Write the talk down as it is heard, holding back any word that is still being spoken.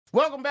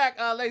Welcome back,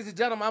 ladies and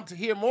gentlemen. I'm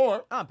Tahir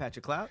Moore. I'm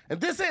Patrick Cloud.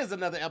 And this is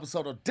another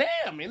episode of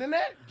Damn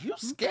Internet, You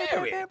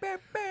Scary.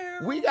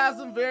 We got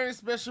some very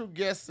special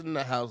guests in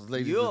the house,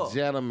 ladies and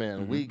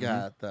gentlemen. We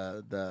got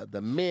the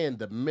men,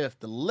 the myth,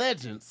 the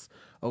legends.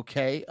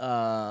 Okay,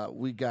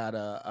 we got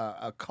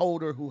a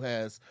coder who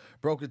has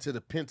broken to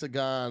the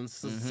Pentagon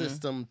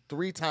system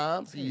 3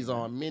 times. He's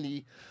on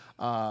many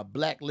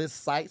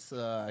blacklist sites.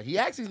 He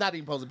actually is not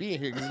even supposed to be in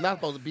here because he's not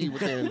supposed to be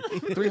within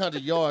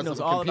 300 yards of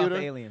the all computer. about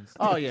the aliens.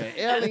 Oh yeah,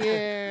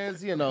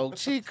 aliens,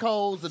 cheat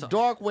codes, the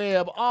dark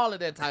web, all of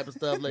that type of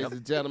stuff, ladies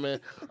and gentlemen.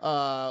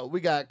 We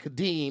got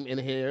Khadeem in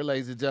here,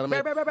 ladies and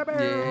gentlemen. But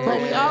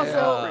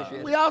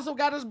we also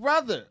got his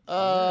brother.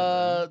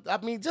 I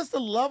mean, just a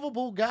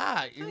lovable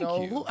guy. You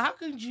know, how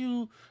could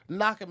you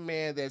knock a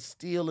man that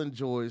still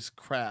enjoys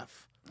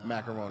craft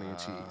macaroni and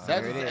cheese?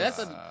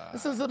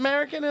 That's as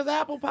American as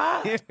apple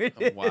pie.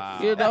 Wow.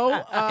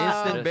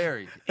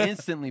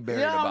 Instantly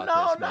buried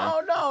about this,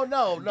 man.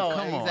 No.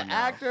 Come He's on an now.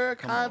 actor,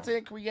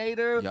 content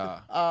creator.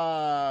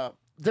 Yeah.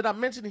 Did I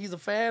mention he's a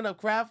fan of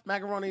Kraft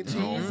macaroni and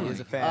cheese? He's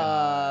a fan.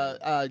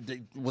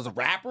 Was a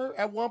rapper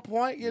at one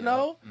point, you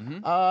know?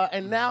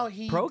 And now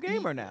he... Pro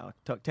gamer now,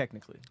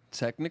 technically.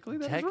 Technically,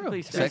 that's Technically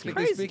real. speaking.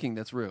 Technically speaking,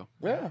 that's real.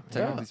 Yeah.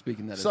 Technically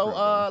speaking, that is So, real.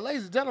 brother.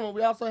 ladies and gentlemen,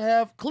 we also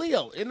have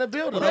Khleo in the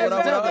building. What up, Ladies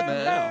and what up,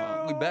 gentlemen.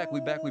 man?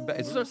 We back.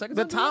 Is this our second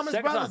The time? Thomas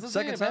Second brothers time. is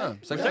Second in, time. man.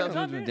 Second Second time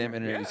time, doing Damn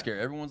Internet yeah. You Scary.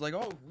 Everyone's like,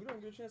 oh, we don't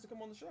get a chance to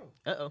come on the show.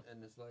 Uh-oh.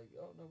 And it's like,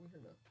 oh, no, we're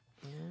here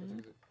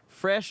now.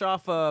 Fresh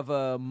off of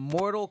a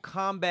Mortal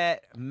Kombat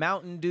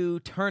Mountain Dew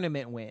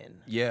tournament win.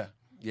 Yeah,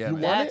 You man.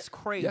 won That's it?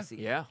 crazy.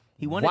 Yeah.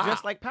 He won it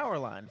just like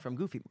Powerline from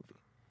Goofy Movie.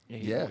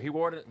 Yeah. He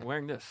wore it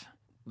wearing this.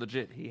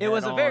 Legit. It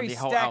was a very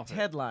stacked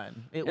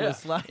headline. It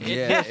was like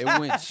Yeah, it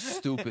went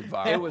stupid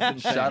viral. It was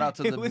insane. Shout out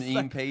to It the was meme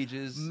like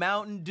pages.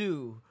 Mountain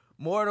Dew,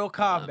 Mortal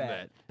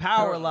Kombat,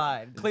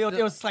 Powerline, Khleo.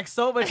 It was like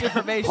so much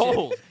information.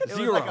 Bold. It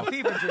Zero. was like a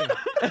fever dream.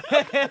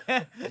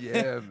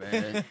 Yeah,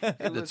 man.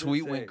 The was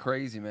tweet insane. went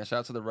crazy, man. Shout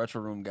out to the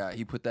Retro Room guy.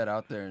 He put that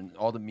out there, and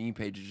all the meme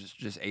pages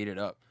just ate it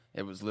up.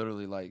 It was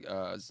literally like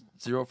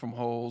Zero from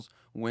Holes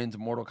wins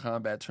Mortal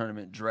Kombat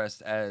tournament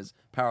dressed as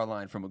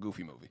Powerline from a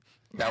Goofy movie.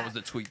 That was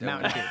the tweet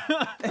that went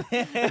out.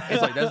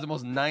 It's like that's the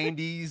most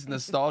 90s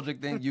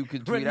nostalgic thing you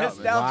could tweet out,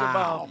 man. Nostalgia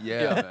Wow. bomb.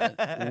 Yeah,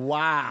 man.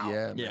 Wow.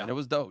 Yeah, man. Yeah. It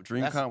was dope.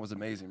 DreamCon was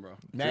amazing, bro.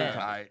 Man.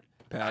 I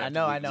I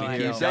know. keep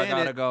I saying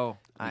gotta it. go.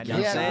 I Keep know.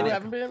 Yeah, saying you it.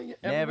 haven't been?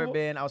 Never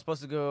been. I was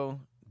supposed to go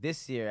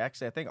this year.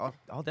 Actually, I think all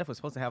definitely was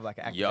supposed to have like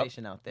an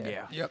activation out there.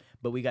 Yeah. Yep.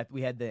 But we had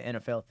the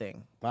NFL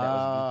thing that Oh,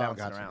 was bouncing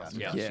gotcha, around. gotcha. So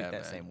we Yeah. got to Yeah, shoot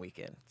that man. same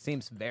weekend.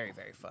 Seems very,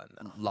 very fun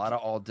though. A lot of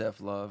All Def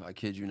love. I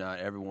kid you not.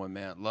 Everyone,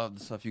 man, love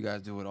the stuff you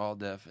guys do with All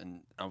Def.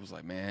 And I was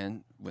like,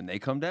 man, when they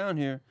come down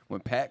here, when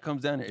Pat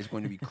comes down here, it's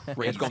going to be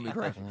crazy. It's going to be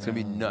crazy. It's going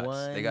to be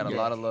nuts. They got a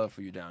lot of love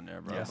for you down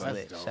there, bro. That's But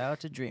lit. Shout out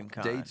to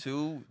DreamCon. Day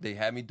 2, they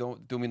had me do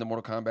me in the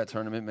Mortal Kombat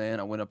tournament, man.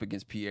 I went up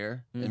against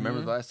Pierre. And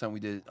remember the last time we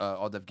did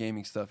All Def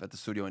Gaming stuff at the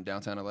studio in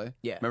downtown LA?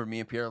 Yeah. Remember me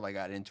and Pierre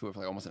got into it for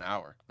like almost an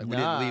hour. Like we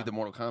Nah. didn't leave the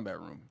Mortal Kombat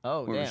room.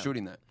 Oh, we were damn.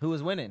 shooting that. Who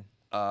was winning?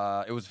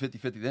 It was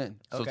 50-50 then.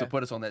 So Okay. to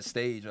put us on that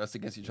stage, us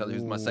against each other, he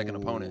was my second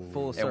opponent.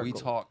 Full And we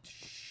circle. talked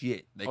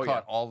shit. They Oh,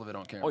 caught yeah. all of it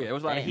on camera. Oh, yeah. It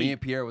was like Dang. Me heat.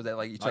 and Pierre was at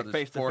like each Like other's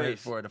face to forehead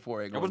face. to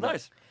forehead. It was going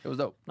nice. nuts. It was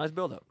dope. Nice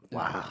build up.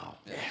 Wow.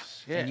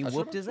 And you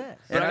whooped his ass.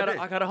 But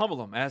Yeah, I gotta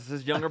humble him. As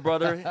his younger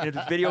brother in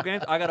his video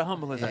games, I gotta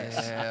humble his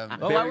ass. Yeah, man.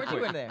 Oh, why Very weren't you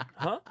quick. in there?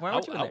 Huh? Why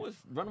weren't you in I there? was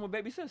running with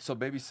Baby Sis. So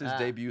Baby Sis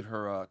debuted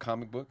her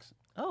comic books.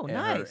 Oh, and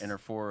nice. Her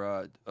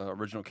 4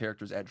 original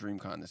characters at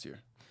DreamCon this year.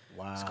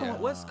 Wow.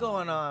 What's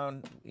going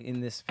on in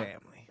this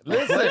family?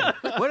 Listen,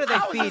 What are they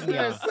I was just feeding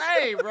y'all? gonna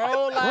say,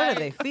 bro. Like, What are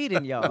they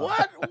feeding y'all?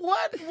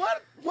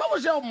 What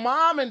was your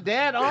mom and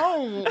dad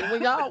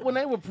on when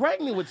they were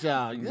pregnant with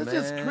y'all? It's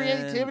just Man.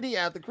 creativity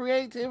after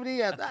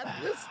creativity after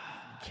this.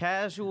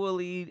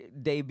 Casually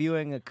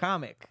debuting a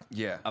comic.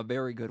 Yeah. A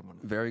very good one.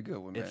 Very good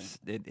one,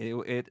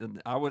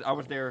 man. I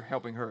was there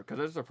helping her because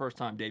this is her first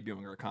time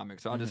debuting her comic,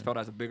 so I just felt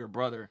as a bigger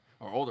brother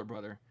or older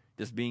brother,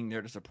 just being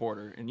there to support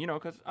her, and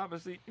because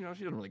obviously she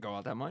doesn't really go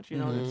out that much,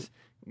 it's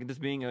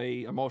just being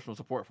a emotional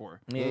support for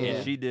her. Yeah.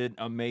 And she did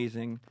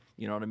amazing.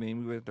 You know what I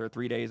mean? We were there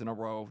 3 days in a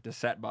row, just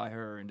sat by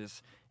her, and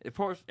just of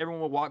course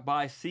everyone would walk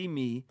by, see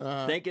me,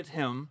 think it's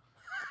him.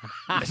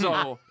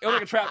 So it was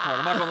like a trap card.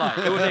 I'm not gonna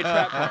lie. It was a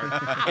trap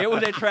card. It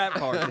was a trap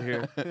card to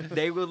here.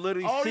 They would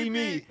literally Only see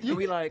me thing and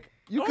be like,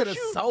 You "Oh, could have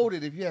shoot." sold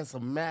it if you had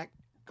some mac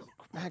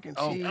and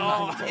cheese. He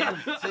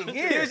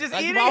was just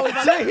Like eating. you've always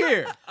said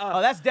here. Oh,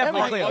 that's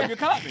definitely Oh, Khleo. you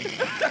caught me.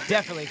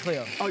 Definitely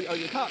Khleo. Oh,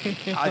 you caught me.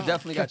 I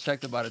definitely got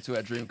checked about it too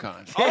at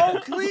DreamCon. Oh,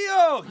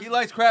 Khleo! He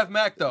likes Kraft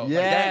Mac though. Like,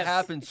 Yes. that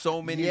happened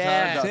so many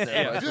Yes. times out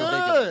there. bro. It's Good.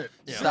 ridiculous.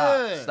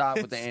 Good. Stop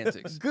with the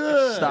antics.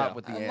 Good. Stop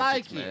with the I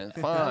antics, like man. it.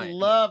 I Fine.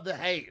 love the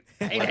hate.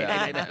 Whatever,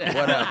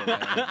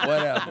 man.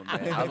 Whatever,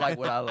 man. I like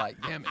what I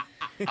like. Damn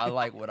it. I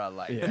like what I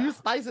like. Do you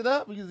spice it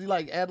up? Because you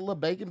add a little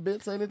bacon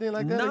bits or anything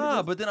like that?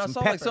 Nah, but then I saw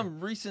like pepper.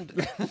 some recent.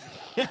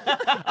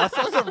 I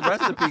saw some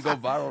recipe go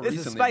viral This is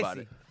recently about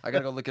spicy. it. I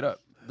gotta go look it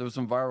up. there was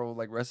some viral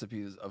like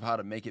recipes of how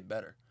to make it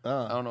better.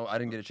 I don't know. I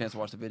didn't get a chance to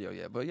watch the video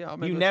yet, but yeah, I'll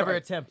maybe You never try.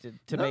 attempted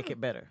to make it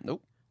better.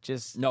 Nope.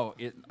 Just No,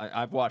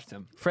 I've watched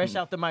him. fresh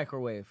out the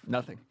microwave.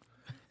 Nothing.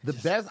 The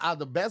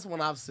best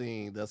one I've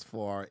seen thus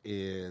far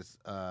is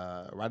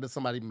right as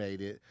somebody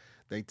made it,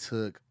 they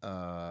took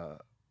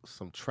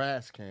some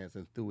trash cans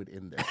and threw it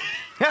in there.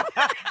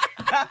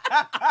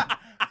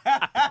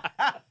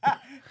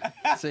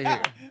 See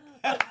here.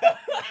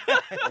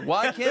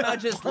 Why can't I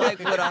just like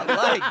what I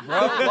like,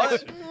 bro?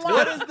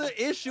 What is the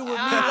issue with me?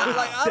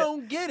 Like, I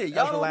don't get it.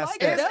 Y'all the don't last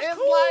like step. it.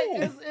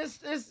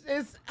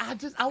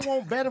 That's cool. I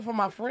want better for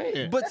my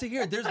friend. But to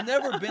hear, there's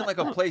never been like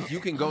a place you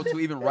can go to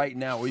even right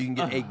now where you can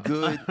get a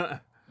good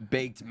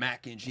baked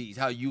mac and cheese.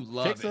 How you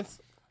love Fixins?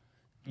 it.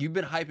 You've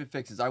been hyping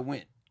Fixins. I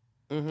went.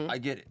 I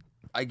get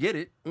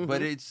it.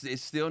 But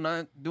it's still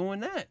not doing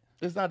that.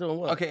 It's not doing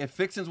well. Okay, if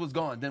Fixins was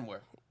gone, then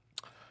where?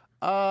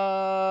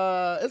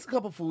 It's a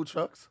couple food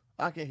trucks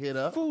I can hit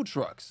up. Food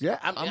trucks. Yeah,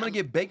 I'm gonna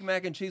get baked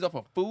mac and cheese off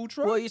a food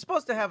truck. Well, you're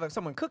supposed to have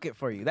someone cook it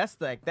for you. That's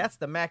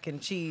the mac and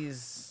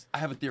cheese. I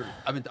have a theory.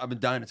 I've been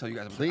dying to tell you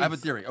guys. Please. I have a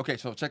theory. Okay,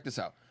 so check this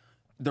out.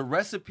 The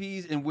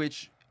recipes in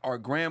which our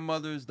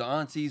grandmothers, the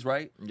aunties,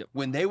 right? Yep.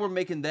 When they were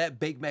making that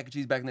baked mac and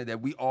cheese back in the day,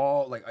 that we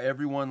all, like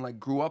everyone, like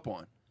grew up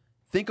on.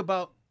 Think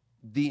about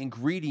the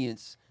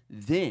ingredients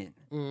then.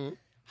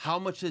 How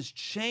much has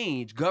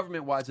changed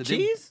government-wise?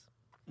 Cheese?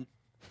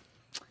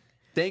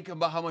 Think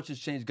about how much has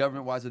changed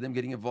government-wise of them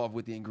getting involved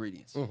with the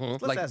ingredients.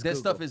 Let's Like ask this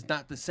Google. stuff is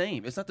not the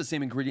same. It's not the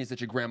same ingredients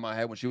that your grandma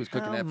had when she was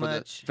cooking How that for the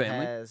much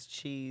family. has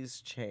cheese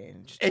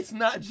changed? It's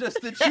not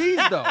just the cheese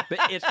though.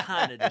 But it's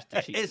kind of just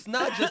the cheese. It's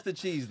not just the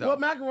cheese though. Well,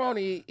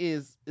 macaroni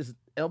is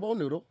elbow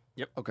noodle,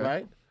 Yep.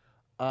 Okay.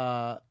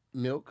 right?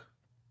 Milk,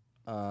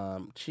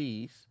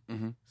 cheese,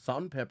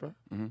 salt and pepper.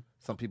 Mhm.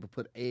 Some people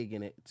put egg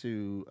in it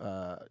to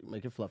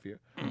make it fluffier.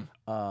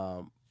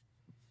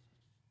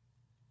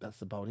 That's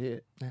about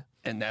it.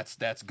 And that's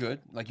good.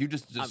 Like you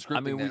just I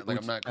scripting mean, that. Like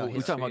I'm not cool. we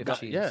with talking it.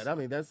 about cheese. Yeah, I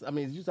mean,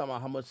 you talking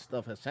about how much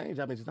stuff has changed.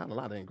 I mean, there's not a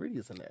lot of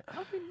ingredients in there.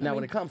 Now,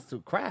 when it comes to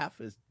craft,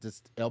 it's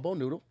just elbow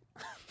noodle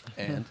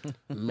And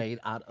made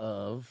out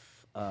of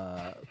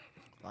A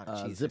lot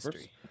of cheese zippers.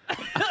 history.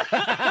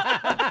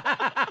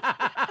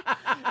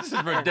 this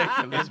is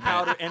ridiculous. There's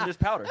powder and there's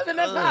powder. I mean,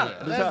 that's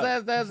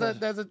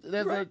powder.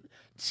 There's a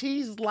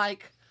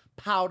cheese-like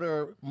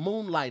powder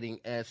moonlighting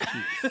as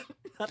cheese.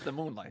 Not the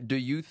moonlight. Do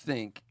you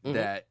think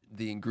that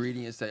the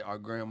ingredients that our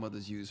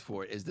grandmothers use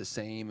for it is the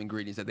same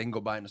ingredients that they can go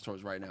buy in the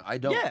stores right now? I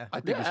don't. Yeah. I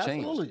think Yeah, it's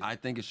changed. absolutely. I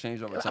think it's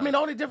changed over I time. mean, the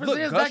only difference Look,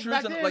 is Gushers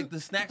back and then, like the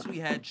snacks we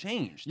had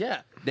changed.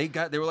 Yeah. They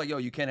were like, yo,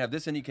 you can't have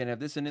this in it, you can't have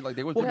this in it. Like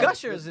they were. Well, Yeah.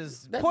 Gushers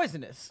is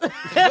poisonous.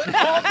 Okay.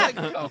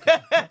 All right.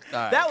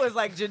 That was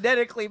like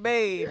genetically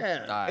made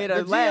Yeah. in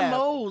The a lab.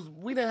 GMOs,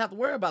 we didn't have to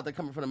worry about that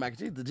coming from the mac and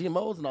cheese. The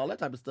GMOs and all that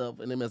type of stuff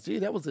in MSG,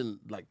 that was in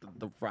like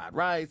the fried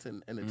rice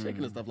and the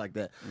chicken and stuff like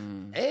that.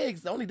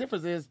 Eggs, the only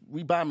difference is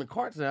we buy them in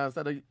carts now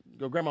instead of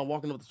your grandma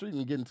walking up the street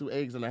and getting 2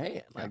 eggs in her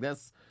hand. Like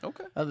that's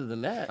Okay. other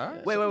than that. All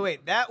right.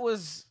 Wait. That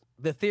was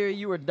the theory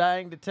you were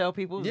dying to tell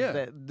people? Yeah.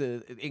 That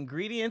the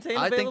ingredients ain't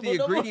I available think the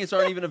no more? ingredients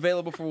aren't even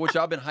available for what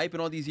y'all been hyping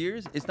all these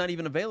years. It's not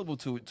even available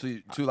to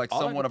like All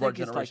I someone can of our think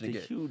is, generation like to the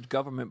get. huge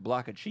government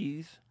block of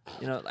cheese.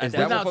 You know, Is But that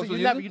no, what so folks you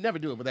was never, using? you never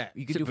do it with that.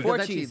 You could do Because 4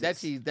 that cheeses.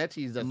 That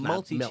cheese does not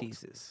multi melt.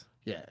 cheeses.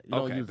 Yeah, you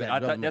don't Okay, use that. I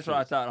thought, government that's what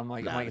I cheese. thought. I'm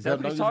like, Nah, is that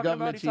what don't he's use talking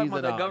government about? He's talking cheese about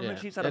at that all. government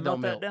Yeah, cheese, how that to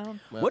melt don't that melt. down?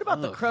 Well, What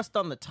about the ugh. crust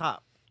on the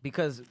top?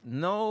 Because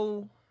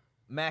no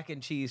mac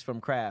and cheese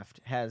from Kraft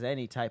has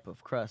any type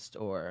of crust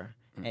or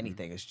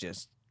anything. It's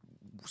just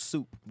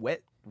soup,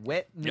 wet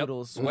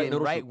noodles, Wet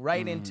noodle soup.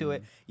 right into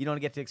it. You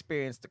don't get to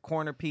experience the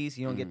corner piece.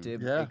 You don't get to Yeah,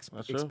 that's true.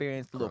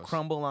 experience the little Gross.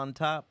 crumble on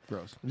top.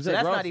 Gross. You So said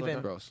that's gross, not even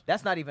okay. Gross.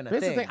 that's not even a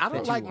Here's thing. the thing. I don't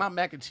that like you- my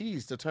mac and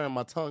cheese to turn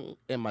my tongue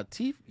and my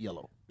teeth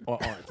yellow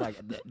or orange. Like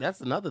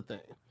that's another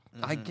thing.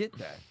 I get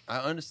that. I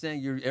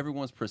understand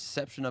everyone's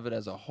perception of it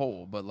as a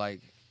whole, but like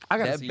I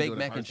gotta that see you do baked it in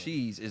mac and person.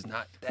 cheese is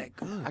not that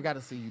good. I got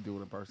to see you do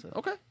it in person.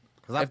 Okay.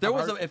 Because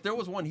If there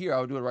was one here, I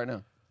would do it right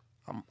now.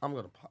 I'm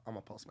gonna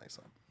post make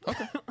some.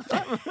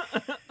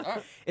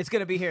 It's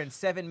gonna be here in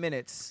 7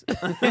 minutes.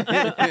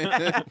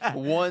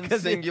 One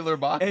singular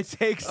box It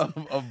takes.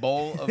 of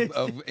bowl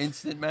of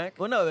instant mac.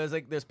 Well, no,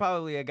 there's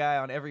probably a guy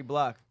on every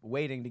block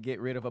waiting to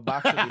get rid of a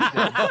box of these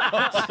things.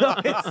 So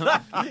it's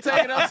like, You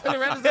take it up to the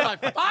register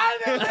like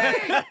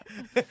finally.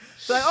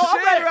 it's like, oh,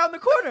 I'm right around the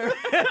corner.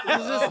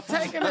 It's just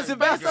taking this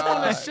back up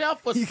on the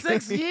shelf for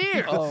 6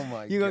 years. Oh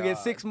my god. You're gonna get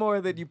 6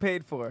 more than you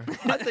paid for.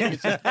 I think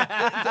it's just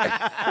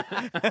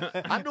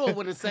I knew it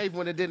would have safe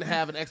when it didn't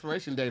have an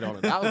expiration date on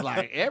it. I was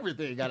like,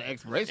 everything got an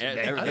expiration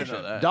date. I didn't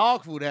know that.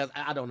 Dog food has.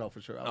 I don't know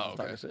for sure. I was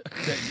Oh, just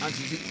okay. talking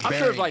shit. I'm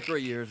sure it's like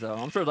 3 years though.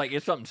 I'm sure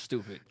it's something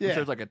stupid. I'm Yeah.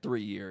 sure it's like a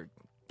 3-year.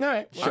 All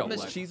right. I Show miss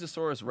like-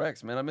 Cheezosaurus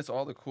Rex, man. I miss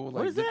all the cool like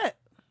What is that?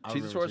 I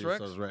remember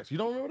Cheezosaurus Rex? You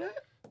don't remember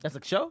that? That's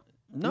a show?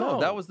 No, No.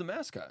 that was the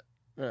mascot.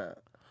 Yeah.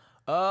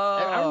 Oh,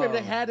 And I remember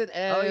they had it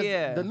as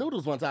yeah. the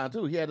noodles one time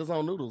too. He had his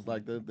own noodles,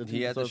 like the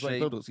He had the Cheezosaurus Rex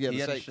shape. noodles. He had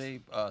a shapes.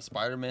 shape.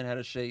 Spider-Man had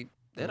a shape.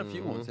 They had a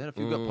few ones. They had a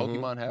few good.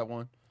 Pokemon had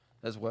one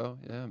as well.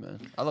 Yeah, man.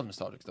 I love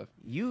nostalgic stuff.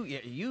 You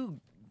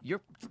your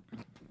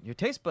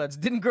taste buds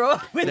didn't grow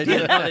up with They you.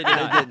 didn't. No, they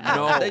didn't.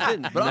 No, they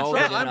didn't. But No, they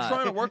did I'm not.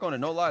 trying to work on it.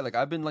 No lie. Like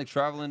I've been like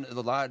traveling a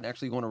lot and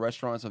actually going to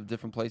restaurants of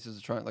different places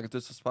to try. Like if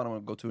there's a spot I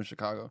want to go to in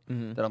Chicago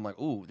that I'm like,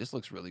 ooh, this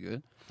looks really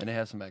good, and they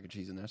have some mac and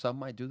cheese in there, so I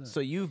might do that. So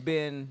you've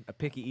been a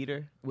picky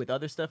eater with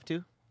other stuff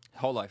too?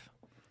 Whole life.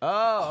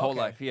 Oh, Whole okay.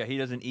 life. Yeah, he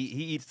doesn't eat.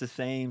 He eats the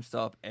same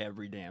stuff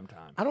every damn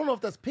time. I don't know if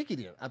that's picky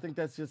then. I think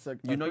that's just a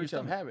You know your creature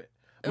of stomach. habit.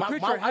 A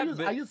creature of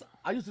habit.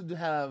 I used to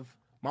have,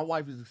 my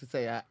wife used to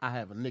say I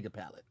have a nigga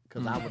palate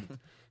because I would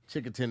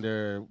chicken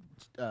tender,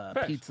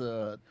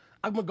 pizza.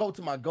 I'm going to go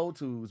to my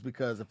go-tos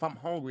because if I'm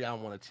hungry, I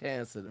don't want a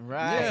chance at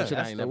Right. some shit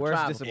I That's ain't the never worst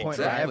tried disappointment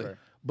before. Exactly. ever.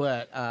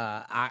 But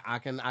I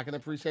can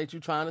appreciate you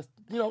trying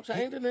to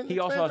change it. And He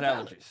also has expand the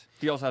palate. allergies.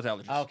 He also has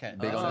allergies. Okay.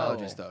 Big on Oh.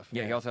 allergy stuff.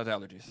 Yeah, he also has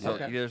allergies. So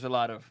Okay. there's a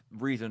lot of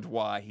reasons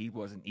why he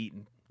wasn't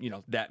eating,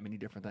 that many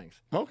different things.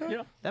 Okay. You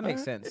know? That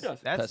makes sense. It does.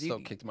 That's Pesto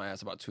kicked my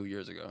ass about 2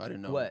 years ago. I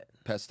didn't know What?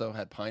 pesto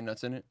had pine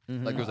nuts in it.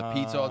 Like there was a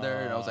pizza out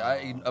there, and I was like,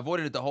 I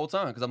avoided it the whole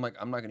time because I'm like,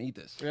 I'm not gonna eat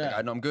this. Like, Yeah.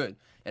 I know I'm good.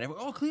 And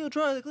everyone, oh, Khleo,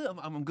 try it. Khleo.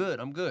 I'm good.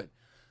 I'm good.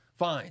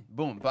 Fine.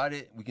 Boom. Bite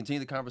it. We continue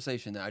the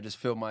conversation. And I just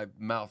feel my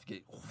mouth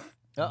get.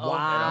 Uh-oh.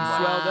 And I'm like,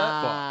 Swelled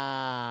up.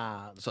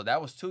 Wow. So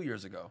that was 2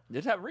 years ago.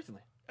 This happened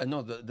recently.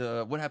 No,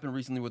 the what happened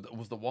recently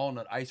was the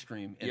walnut ice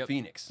cream in Yep.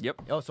 Phoenix.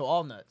 Yep. Oh, so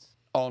all nuts.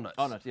 All nuts.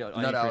 All nuts, yeah,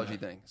 Nut any allergy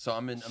cream. thing. So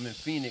I'm in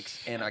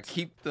Phoenix, and I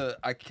kept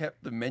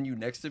the menu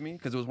next to me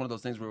because it was one of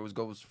those things where it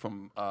goes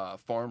from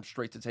farm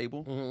straight to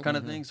table kind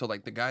of thing. So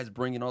like the guy's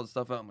bringing all the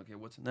stuff out. I'm like, okay,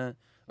 what's in that?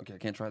 Okay, I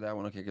can't try that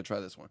one. Okay, I can try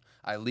this one.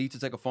 I leave to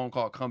take a phone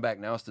call. Come back.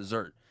 Now it's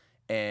dessert,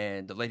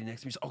 and the lady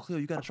next to me says, "Oh, Khleo,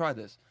 you gotta try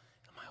this."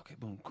 I'm like, okay,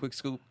 boom, quick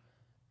scoop.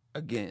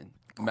 Again,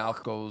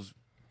 mouth goes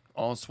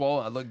on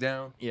swollen. I look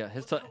down. Yeah,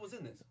 his What tongue. was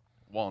in this?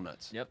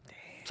 Walnuts. Yep.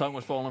 Tongue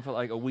was swollen for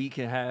like a week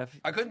and a half.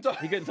 I couldn't talk.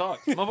 He couldn't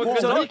talk. Motherfucker For couldn't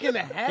a talk. week and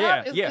a half?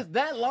 Yeah, It's, yeah. it's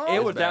that long?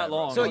 It was bad, that bro.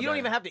 long. So Oh, you don't damn.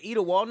 even have to eat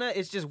a walnut.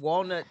 It's just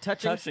walnut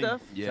touching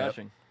stuff. Yeah.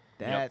 Touching.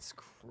 That's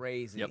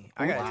crazy. Yep.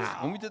 I gotta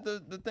just. When we did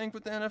the thing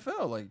with the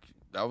NFL, like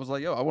I was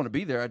like, yo, I want to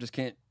be there. I just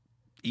can't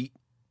eat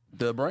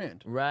the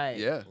brand. Right.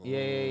 Yeah.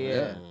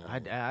 Yeah.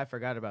 I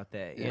forgot about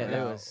that. Yeah,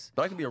 there was.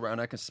 But I can be around.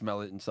 I can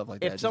smell it and stuff like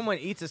that. If someone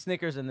eats a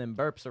Snickers and then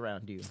burps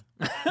around you,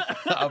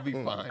 I'll be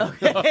fine.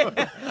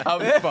 I'll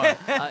be fine.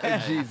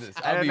 Jesus,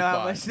 I I'll don't be know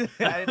how fine.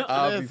 much.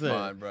 I'll be Listen,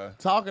 fine, bro.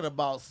 Talking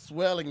about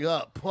swelling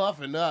up,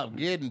 puffing up,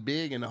 getting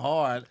big and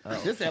hard.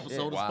 This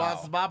episode is Wow.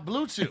 sponsored by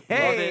Blue Chew.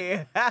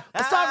 Hey,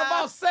 Let's talk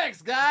about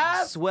sex,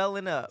 guys.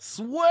 swelling up.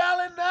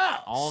 Swelling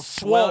up. All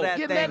Swell swole. that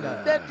Get thing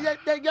that,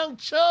 up. that young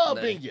chub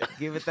in you.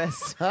 Give it that.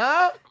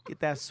 Huh? Get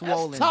that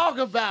swollen. Let's talk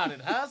about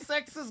it, huh?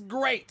 Sex is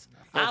great.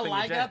 I thing to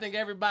like it. I jack. think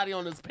everybody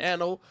on this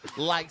panel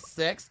likes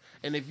sex.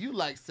 And if you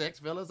like sex,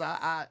 fellas,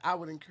 I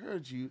would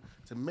encourage you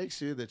to make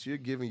sure that you're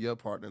giving your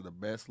partner the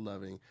best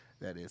loving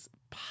that is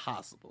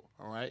possible.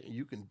 All right? And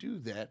you can do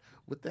that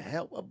with the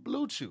help of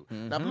Blue Chew.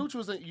 Now, Blue Chew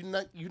is a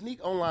unique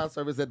online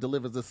service that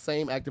delivers the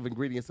same active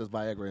ingredients as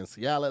Viagra and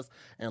Cialis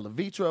and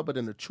Levitra, but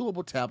in a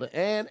chewable tablet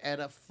and at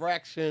a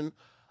fraction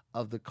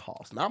of the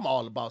cost. Now, I'm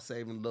all about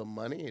saving a little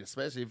money,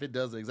 especially if it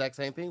does the exact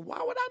same thing. Why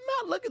would I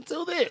not look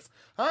into this?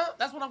 Huh?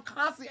 That's what I'm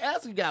constantly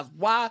asking you guys.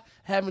 Why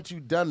haven't you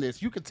done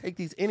this? You can take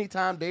these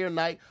anytime, day or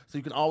night, so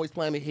you can always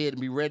plan ahead and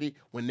be ready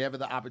whenever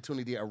the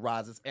opportunity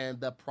arises. And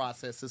the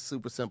process is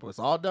super simple. It's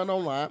all done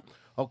online.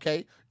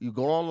 Okay, you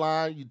go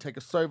online, you take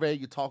a survey,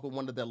 you talk with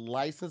one of the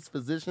licensed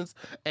physicians,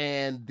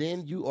 and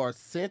then you are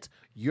sent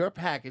your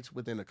package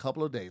within a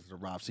couple of days. It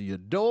arrives to your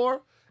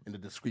door in a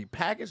discreet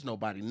package.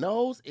 Nobody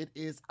knows. It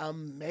is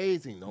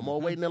amazing. No more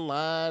waiting in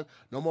line.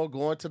 No more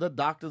going to the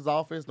doctor's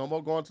office. No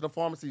more going to the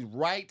pharmacy.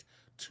 Right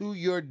to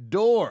your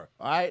door.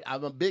 All right.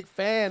 I'm a big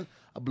fan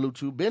of Blue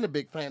Chew. Been a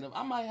big fan of.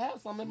 I might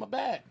have some in my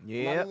bag. I'm not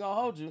Yep. even gonna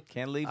hold you.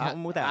 Can't leave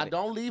home without I it.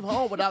 don't leave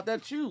home without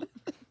that chew.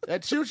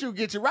 That chew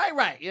get you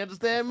right. You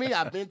understand me?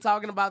 I've been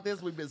talking about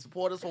this. We've been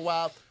supporters for a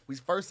while. We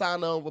first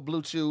signed on with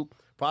Blue Chew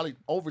probably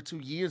over 2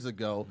 years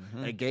ago.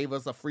 They gave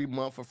us a free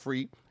month for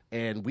free.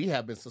 And we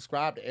have been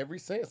subscribed ever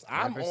since.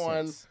 I'm Ever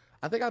on, since.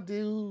 I think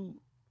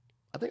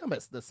I'm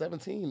at the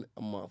 17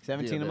 a month.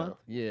 17 a deal month? now.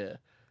 Yeah.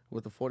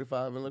 With the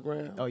 45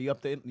 milligram. Oh, you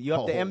up the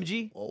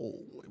MG? Oh,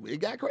 it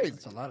got crazy.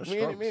 It's a lot of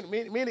Many,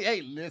 strokes.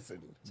 hey,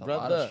 listen. It's a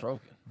lot of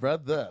stroking.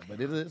 Brother, but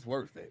it is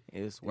worth it.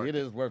 It's worth It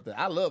is worth it.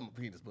 I love my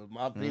penis, but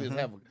my penis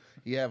have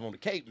on the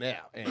cape now.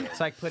 And It's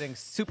like putting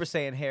Super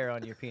Saiyan hair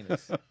on your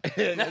penis.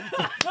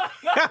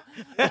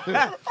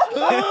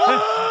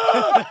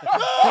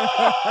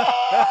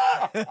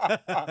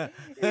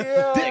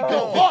 dick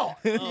go hard.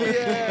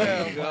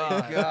 Yeah,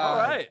 God. All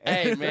right.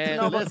 Hey, man,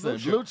 know about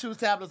listen. Blue Chew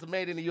tablets are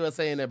made in the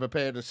USA and they're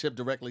prepared and shipped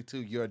directly to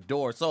your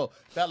door. So,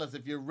 fellas,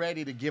 if you're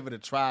ready to give it a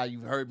try,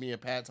 you've heard me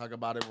and Pat talk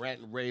about it,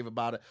 rant and rave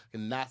about it,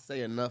 and not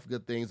say enough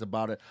good things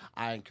about it.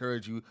 I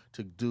encourage you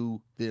to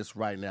do this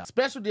right now.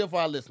 Special deal for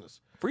our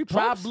listeners. Free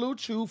Try pumps? Blue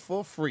Chew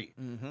for free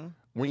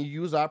when you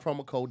use our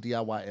promo code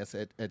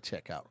DIYS at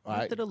checkout. All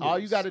right. After the All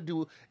you loose. got to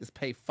do is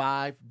pay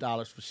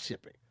 $5 for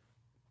shipping.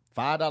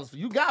 $5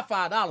 you got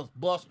 $5,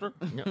 Buster.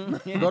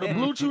 Go to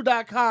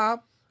BlueChew.com.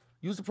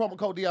 Use the promo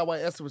code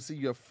DIYS to receive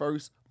your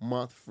first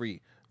month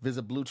free.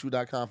 Visit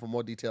BlueChew.com for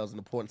more details and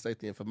important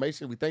safety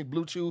information. We thank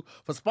Blue Chew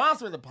for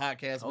sponsoring the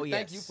podcast. We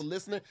thank you for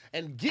listening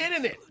and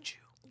getting it. Blue Chew.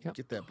 Yep.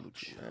 Get that Blue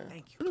Chew, man.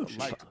 Thank you. Blue Chew.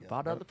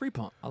 Bought out the free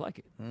pump. I like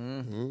it.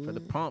 For the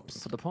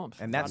pumps. For the pumps.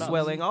 And that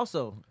swelling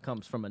also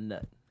comes from a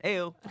nut.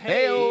 Ayo.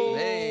 Hey-o.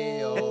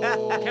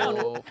 Count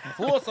it.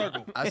 Full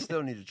circle. I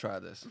still need to try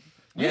this.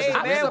 Hey,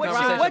 I man, missed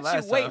what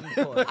the you waiting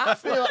for? I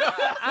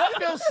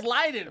feel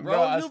slighted, bro.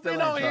 Bro, I You've still been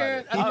ain't on tried here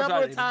it. a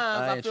number of times.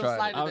 I I ain't feel tried it.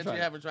 slighted I'll that try you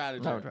it. haven't tried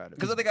it. I haven't tried it.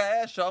 Because I think I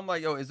asked y'all, I'm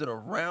like, yo, is it a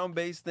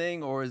round-based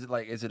thing or is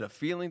it a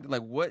feeling?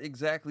 Like, what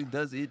exactly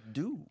does it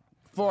do?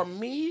 For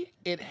me,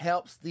 it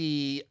helps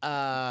the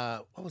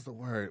what was the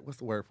word? What's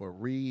the word for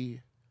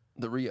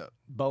The re-up.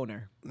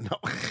 Boner. No.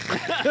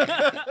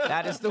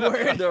 That is the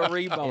word. The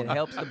rebound. It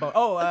helps the bone.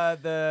 Oh,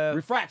 the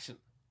refraction.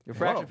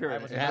 Refraction Whoa.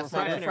 period. It has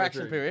some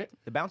refraction period.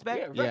 the bounce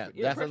back. Yeah,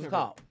 that's what it's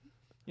called.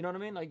 You know what I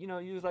mean? Like,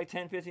 use like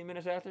 10, 15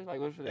 minutes after.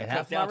 Like, what's It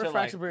has my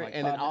refraction period,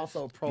 and it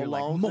also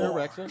prolongs the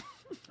erection,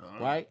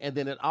 right? And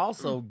then it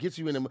also gets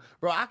you in the...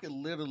 Bro, I could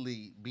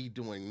literally be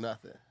doing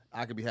nothing.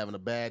 I could be having a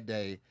bad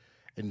day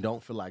and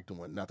don't feel like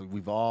doing nothing.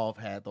 We've all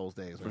had those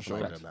days. For sure.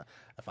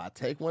 If I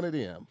take one of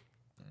them,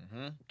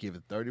 give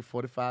it 30,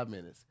 45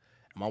 minutes,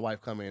 and my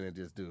wife come in and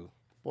just do,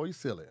 boy, you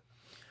silly.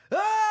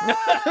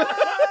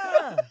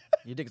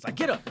 Your dick is like,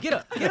 get up, get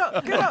up, get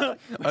up, get up.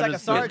 It's like a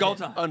sergeant. Go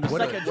time. It's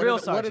like a drill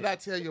What sergeant. did I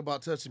tell you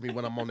about touching me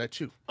when I'm on that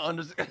chew? I'm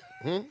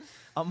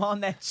on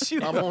that shoe.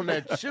 I'm on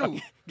that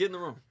chew. Get in the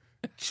room.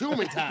 Chew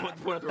me time.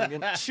 Point at the room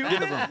again.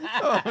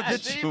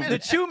 The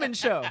Truman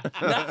Show.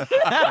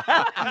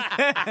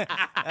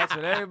 That's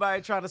what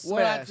everybody trying to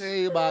What I smash. tell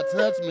you about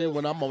touching me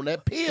when I'm on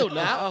that pill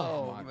now?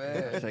 Oh,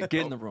 man. Say, get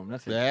in the room.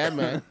 That's it. Yeah,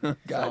 man.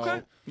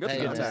 Gotcha. So,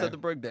 hey, Just man, set the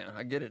breakdown.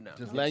 I get it now.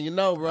 just letting you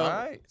know, bro. All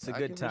right. It's a I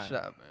good give it time.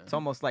 shot, man. It's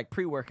almost like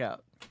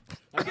pre-workout.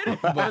 Pipe.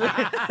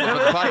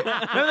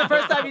 Remember the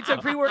first time you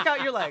took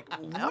pre-workout? You're like,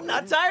 I'm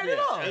not tired at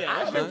all.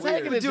 I've been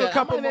taking it. Do a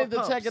couple I'm gonna more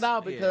need to check pumps. it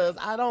out because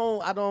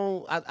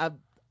I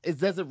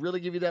does it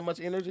really give you that much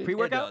energy?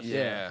 Pre-workout?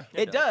 Yeah.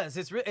 It does.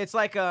 It's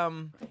like I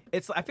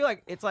feel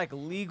like it's like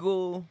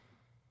legal,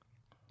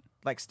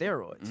 like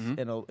steroids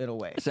in a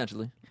way.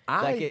 Essentially.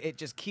 Like it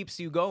just keeps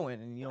you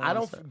going, and you don't I wanna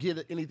don't stop.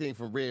 get anything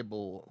from Red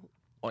Bull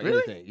or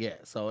Really? anything. Yeah.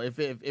 So if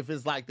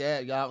it's like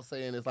that, y'all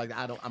saying it's like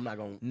I'm not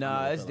gonna. No,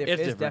 I'm it's not different. gonna- It's It's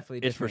different.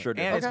 definitely It's for different. sure And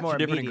different. it's more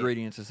different immediate.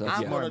 ingredients and stuff. I'm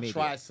Yeah. gonna More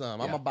try immediate.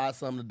 some. I'm gonna buy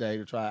some today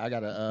to try. I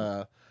got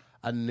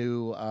a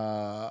new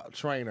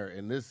trainer,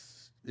 and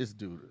this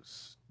dude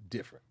is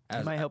different.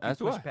 It might help you As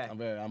push do I. past. I'm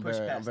push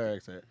very past it.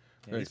 excited.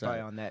 Yeah, Very he's probably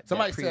excited. on that.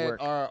 Somebody that said,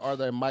 pre-work. "Are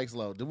their mics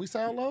low? Did we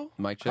sound low?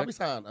 Mic How check. we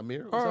sound,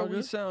 Amir? We Are sound we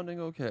good? sounding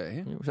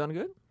okay? You sounding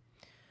good?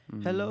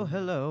 Hello,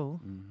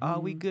 hello. Are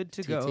we good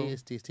to go?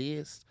 Tis.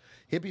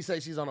 Hippie say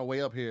she's on her way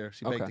up here.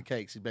 She baked Okay. the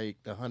cake. She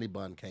baked the honey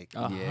bun cake.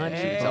 Yeah, honey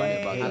she was telling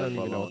me about bun. I that don't for a even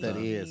know long what that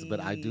time. is, but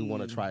I do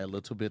want to try a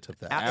little bit of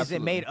that. Is it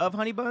Absolutely. made of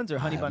honey buns or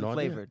honey I have bun no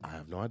flavored? Idea. I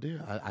have no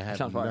idea. I have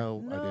Sounds fire.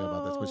 no idea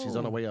about this, but she's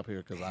on her way up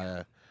here because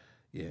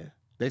yeah.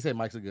 They say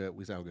mics are good.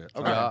 We sound good.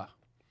 Okay. Yeah.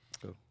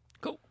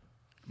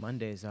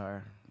 Mondays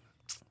are,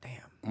 damn.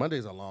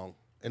 Mondays are long,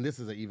 and this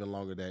is an even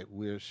longer day.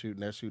 They're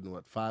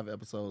shooting, 5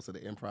 episodes of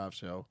the improv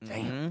show.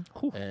 Damn.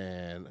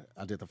 And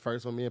I did the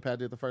first one. Me and Pat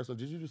did the first one.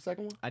 Did you do the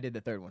second one? I did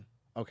the third one,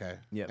 Okay.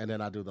 Yep. And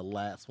then I do the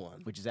last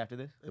one, which is after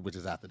this. which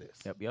is after this.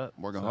 Yep.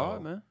 Working So-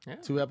 hard, man.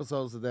 2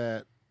 episodes of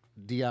that,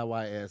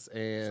 DIYS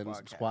and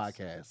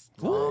Squadcast.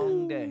 Squadcast.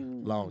 Long day.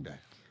 Long day.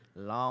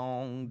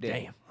 Long day.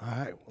 Damn. All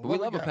right. But we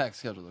love a packed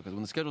schedule because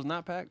when the schedule's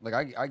not packed, like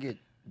I get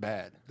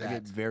bad. I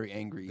get very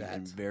angry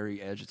and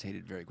very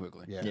agitated very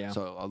quickly. Yeah.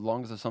 So as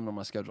long as there's something on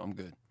my schedule, I'm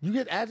good. You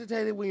get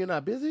agitated when you're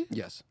not busy?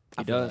 Yes.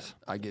 He does.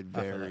 I get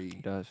very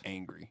does.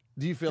 angry.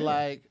 Do you feel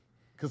like,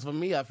 because for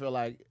me, I feel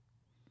like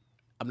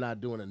I'm not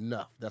doing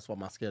enough. That's why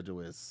my schedule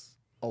is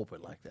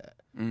open like that.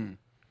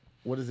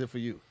 What is it for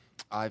you?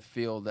 I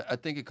feel that I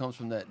think it comes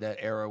from that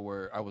era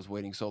where I was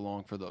waiting so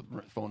long for the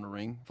phone to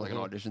ring for like an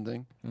audition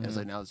thing. And it's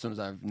like now as soon as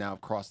I've now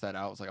crossed that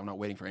out, it's like I'm not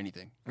waiting for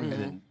anything. And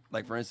then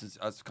like for instance,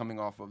 us coming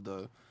off of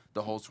the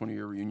whole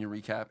 20-year reunion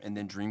recap and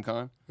then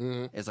DreamCon,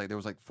 it's like there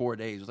was like 4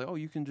 days. It was like, oh,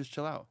 you can just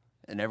chill out.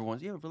 And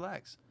everyone's, yeah,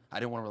 relax. I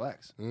didn't want to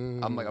relax.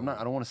 I'm like,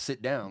 I don't want to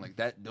sit down. Like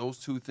that, those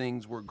 2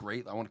 things were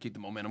great. I want to keep the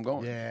momentum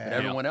going. Yeah. But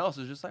everyone else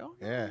is just like, oh,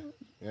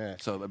 Yeah.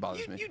 So it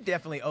bothers me. You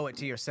definitely owe it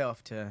to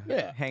yourself to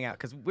hang out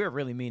because we're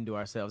really mean to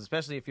ourselves,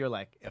 especially if you're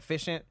like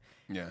efficient.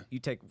 Yeah. You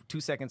take 2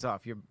 seconds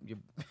off, your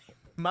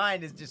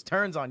mind is just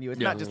turns on you. It's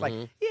not just like,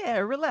 yeah,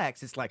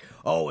 relax. It's like,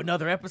 oh,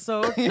 another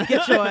episode?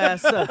 Get your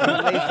ass up, you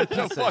lazy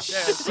piece of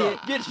shit.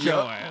 Get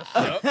your ass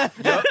up.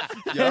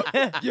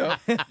 Yep.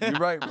 You're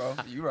right, bro.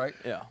 You're right.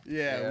 Yeah.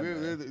 Yeah,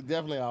 we're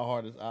definitely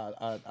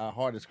our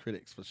hardest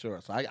critics for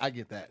sure. So I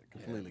get that.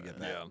 Completely get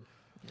that. Yeah.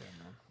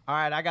 All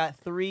right, I got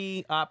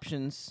 3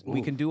 options.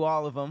 We can do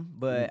all of them,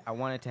 but I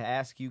wanted to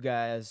ask you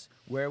guys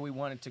where we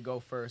wanted to go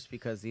first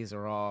because these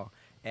are all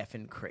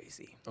effing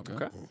crazy. Okay.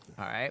 All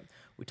right.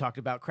 We talked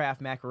about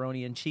Kraft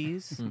macaroni and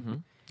cheese,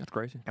 That's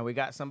crazy. and we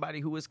got somebody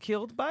who was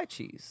killed by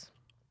cheese.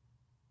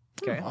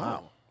 Okay.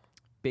 Wow.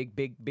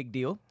 Big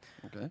deal.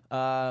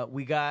 Okay.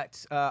 We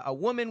got a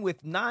woman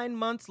with 9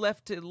 months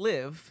left to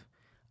live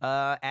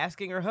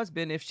asking her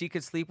husband if she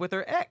could sleep with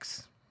her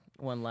ex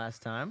one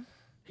last time.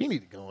 He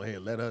need to go ahead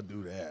and let her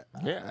do that.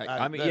 Yeah,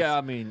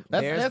 I mean,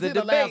 there's that's the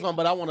the last debate. one,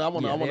 but I want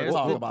to there's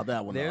talk the- about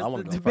that one. There's I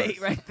want the to go debate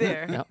first. right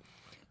there. Yep.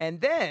 And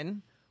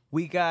then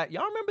we got,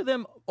 y'all remember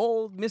them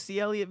old Missy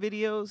Elliott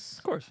videos?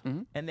 of course.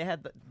 Mm-hmm. And they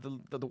had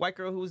the white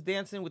girl who was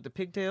dancing with the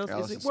pigtails.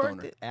 Allison Is it worth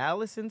Stoner. it?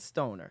 Allison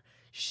Stoner.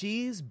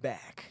 She's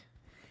back.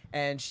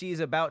 And she's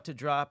about to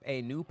drop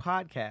a new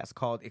podcast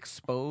called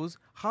Expose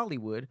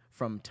Hollywood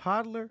from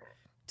Toddler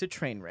to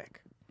Trainwreck.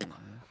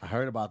 I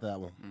heard about that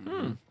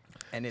one.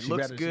 And it She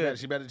looks better, good.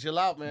 She better chill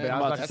out, man. But I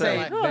was about That to say,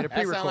 sound better that sound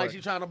pre-record. like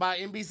she's trying to buy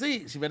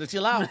NBC. She better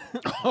chill out.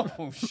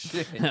 Oh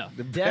shit.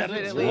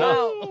 Definitely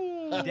chill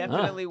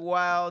definitely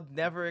wild.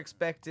 Never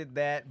expected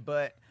that,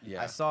 but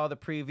Yeah. I saw the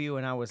preview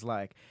and I was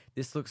like,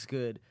 this looks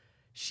good.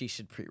 She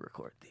should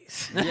pre-record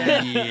these.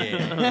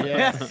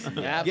 Yes, Get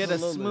a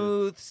absolutely.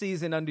 smooth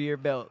season under your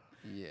belt.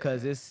 Yeah.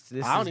 Because this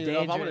I don't is even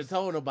know if I would have dangerous.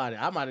 told nobody.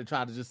 I might have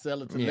tried to just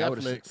sell it to Yeah, I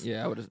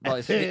Netflix. would have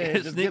probably Just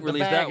sneak get the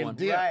release bag that and one.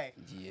 dip. Right.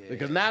 Yeah.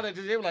 Because now that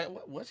you're like,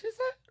 what she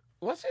said?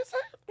 What she said?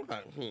 I'm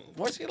like,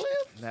 where she live?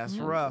 That's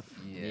rough.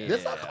 Yeah.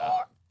 This a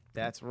car?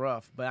 That's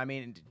rough. But I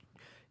mean,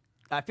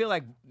 I feel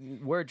like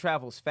word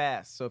travels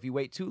fast. So if you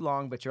wait too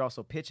long, but you're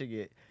also pitching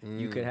it,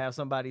 you could have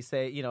somebody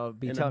say, be In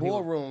the telling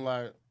people, boardroom,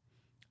 like,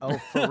 oh,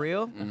 for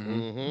real?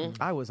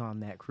 mm-hmm. I was on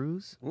that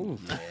cruise. Ooh.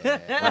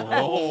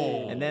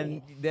 Oh. And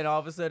then all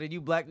of a sudden you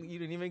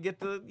didn't even get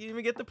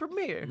the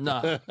premiere.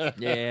 Nah.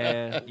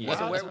 Yeah. Wild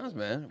So where- times,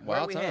 man. where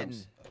Wild we times. heading?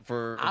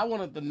 For I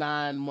wanted the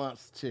 9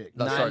 months chick.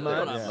 let's 9 start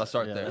there. months? Let's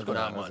start Yeah, there. let's go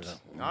 9 down, let's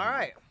months. All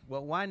right.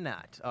 Well, why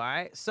not? All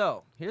right.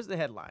 So here's the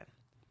headline.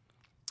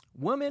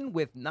 Woman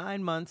with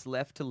 9 months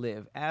left to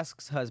live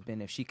asks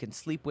husband if she can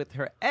sleep with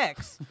her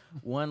ex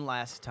one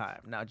last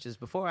time. Now, just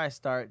before I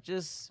start,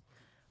 just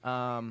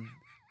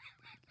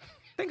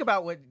think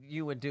about what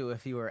you would do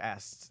if you were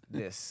asked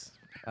this.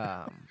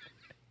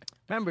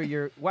 Remember,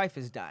 your wife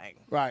is dying,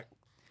 Right.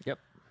 Yep.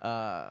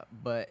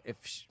 but if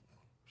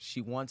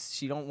she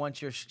don't want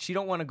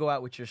to go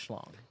out with your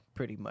schlong,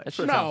 pretty much. That's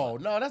what it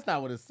sounds No, that's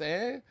not what it's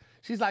saying.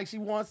 She's like, she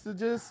wants to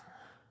just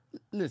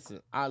listen.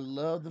 I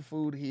love the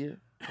food here,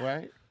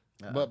 right?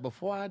 But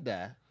before I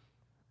die,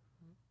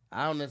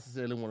 I don't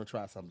necessarily want to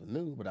try something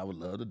new, but I would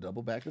love to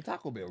double back to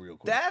Taco Bell real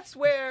quick. That's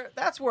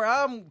where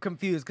I'm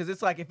confused, because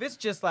it's like, if it's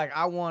just like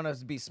I want us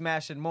to be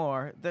smashing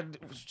more, the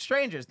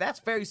strangers, that's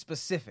very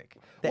specific.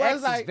 The Well, ex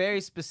it's like- is very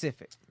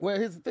specific. Well,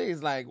 here's the thing: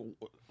 is like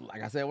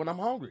I said, when I'm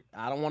hungry,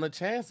 I don't want to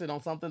chance it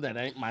on something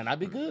that might not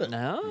be good.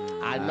 No.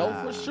 I know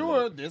for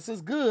sure this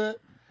is good,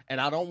 and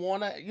I don't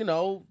want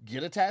to,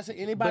 get attached to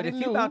anybody But if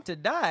new. you're about to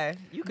die,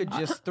 you could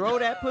just throw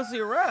that pussy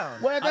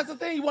around. Well, that's the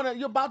thing.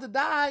 You're about to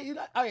die.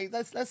 All right,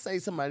 let's say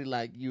somebody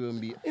like you and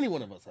me, any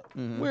one of us.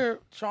 We're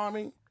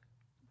charming,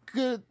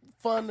 good,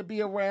 fun to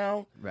be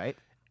around. Right.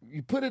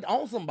 You put it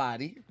on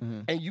somebody,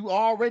 and you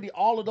already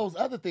all of those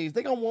other things.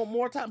 They gonna want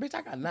more time. Bitch,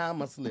 I got 9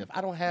 months to live.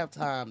 I don't have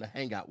time to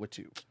hang out with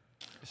you.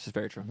 This is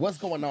very true. What's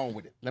going on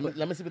with it?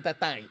 Let me see with that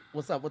thing.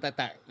 What's up with that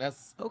thing?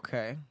 That's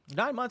Okay.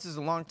 9 months is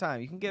a long time.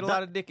 You can get a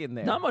lot of dick in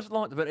there. Not much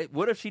longer, but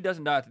what if she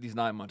doesn't die after these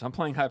 9 months? I'm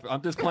playing hyper.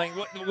 I'm just playing.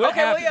 What Okay, well,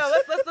 happens? yeah,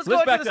 let's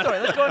go back into the up. story.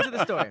 Let's go into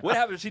the story. What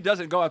happens if she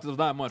doesn't go after those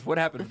 9 months? What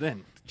happens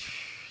then?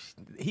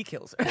 He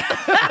kills her.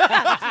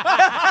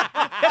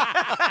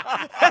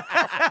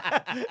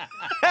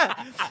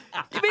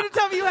 You mean to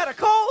tell me you had a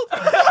cold?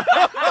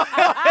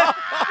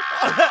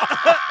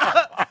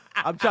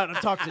 I'm trying to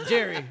talk to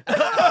Jerry.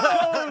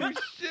 Oh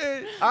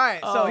shit. All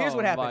right, so here's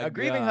what Oh, happened. my A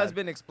grieving God.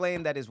 husband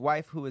explained that his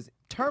wife, who is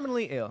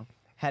terminally ill,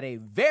 had a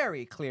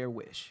very clear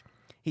wish.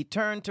 He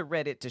turned to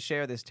Reddit to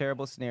share this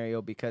terrible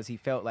scenario because he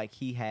felt like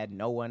he had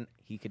no one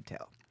he could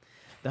tell.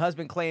 The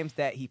husband claims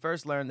that he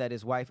first learned that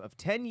his wife of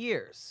 10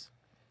 years,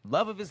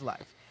 love of his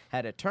life,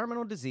 had a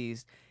terminal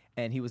disease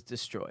and he was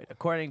destroyed.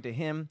 According to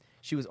him,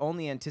 she was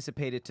only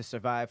anticipated to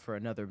survive for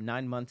another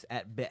 9 months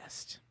at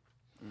best.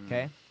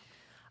 Okay?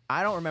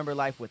 I don't remember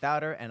life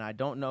without her, and I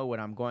don't know what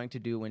I'm going to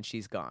do when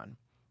she's gone.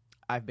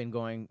 I've been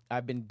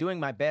doing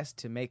my best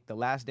to make the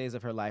last days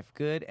of her life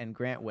good and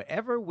grant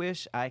whatever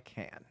wish I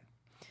can.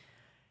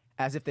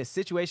 As if this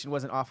situation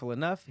wasn't awful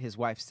enough, his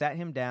wife sat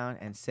him down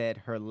and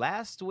said her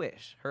last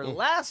wish,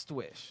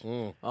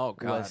 Oh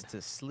God. was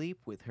to sleep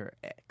with her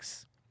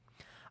ex.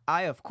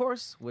 I, of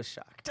course, was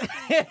shocked.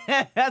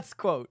 That's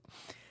quote.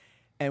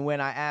 And when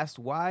I asked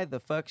why the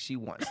fuck she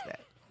wants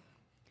that.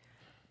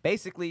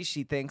 Basically,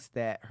 she thinks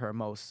that her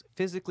most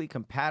physically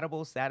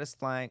compatible,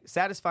 satisfying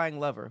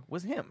lover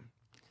was him.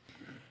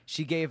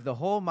 She gave the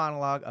whole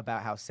monologue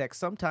about how sex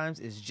sometimes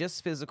is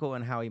just physical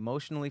and how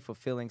emotionally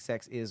fulfilling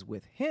sex is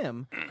with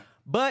him,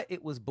 but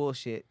it was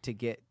bullshit to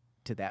get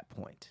to that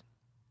point.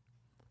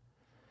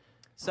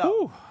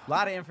 So, a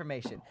lot of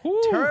information.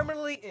 Whew.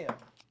 Terminally ill.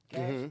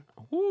 Okay?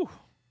 Woo.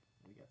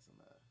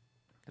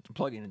 Got some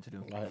plugging in to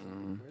do. right.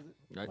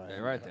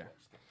 Right there.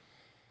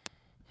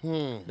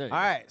 All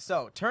right,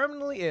 so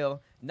terminally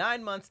ill,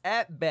 9 months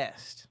at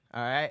best.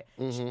 All right?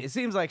 It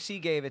seems like she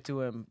gave it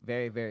to him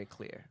very, very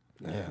clear.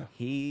 Yeah.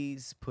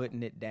 He's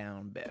putting it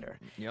down better.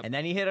 Yep. And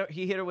then he hit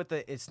her with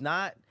the it's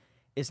not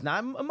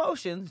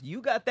emotions.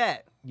 You got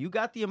that. You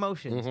got the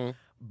emotions.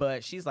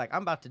 But she's like,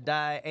 I'm about to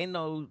die. Ain't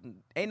no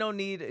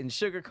need in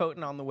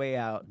sugarcoating on the way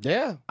out.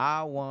 Yeah.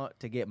 I want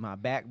to get my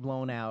back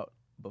blown out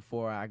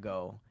before I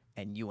go,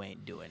 and you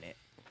ain't doing it.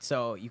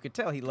 So you could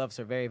tell he loves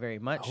her very, very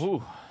much.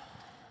 Ooh.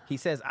 He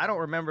says, I don't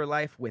remember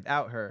life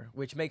without her,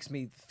 which makes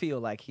me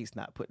feel like he's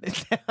not putting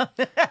it down.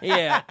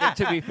 Yeah,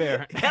 to be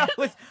fair.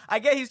 I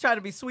get he's trying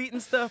to be sweet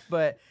and stuff,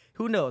 but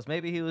who knows?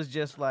 Maybe he was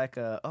just like,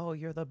 oh,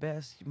 you're the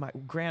best, my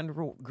grand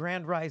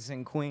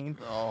rising queen.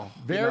 Oh,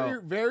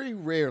 Very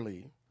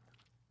rarely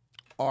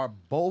are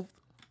both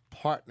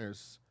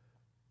partners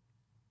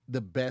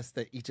the best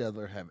that each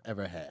other have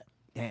ever had.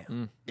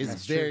 Damn.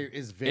 It's very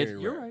rare.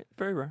 You're right.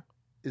 Very rare.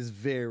 It's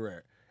very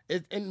rare.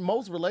 In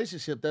most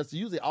relationships, that's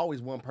usually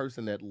always one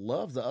person that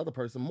loves the other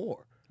person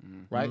more,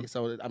 right?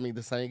 So, I mean,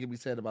 the same can be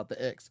said about the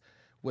ex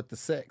with the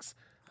sex.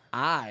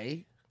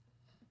 I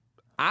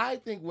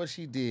think what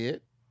she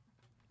did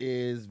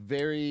is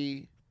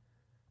very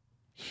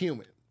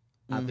human.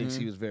 I think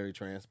she was very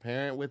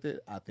transparent with it.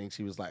 I think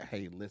she was like,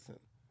 hey, listen,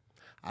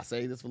 I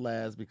say this for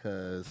last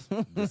because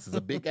this is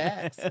a big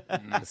ass.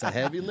 It's a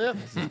heavy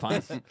lift. The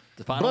final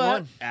But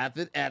one.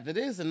 after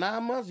this, in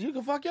 9 months, you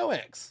can fuck your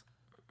ex.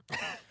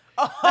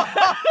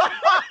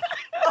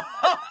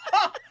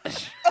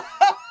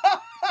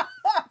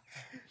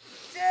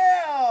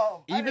 Damn!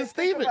 Even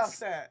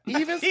Stevens.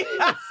 Even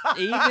Stevens.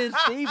 Even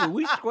Steven.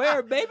 We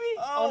square, baby.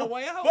 On the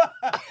way out.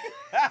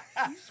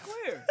 We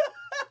square.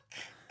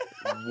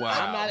 wow.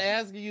 I'm not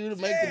asking you to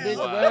make the bitch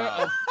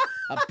wear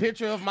a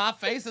picture of my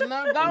face and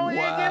nothing. Go ahead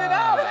and get it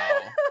out.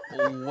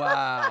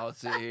 Wow,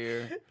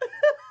 Tahir.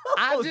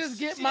 I just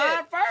get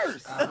mine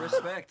first.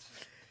 Respect.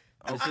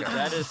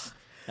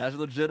 That's a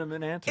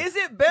legitimate answer. Is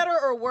it better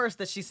or worse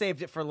that she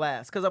saved it for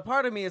last? Because a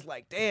part of me is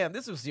like, damn,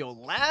 this was your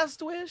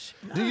last wish?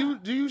 Do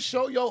you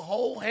show your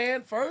whole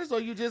hand first,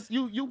 or you just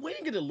you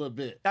wing it a little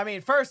bit? I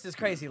mean, first is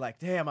crazy. Like,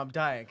 damn, I'm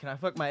dying. Can I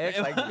fuck my ex?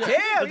 Like, damn, you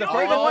The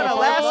don't even want a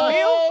last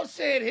meal? Oh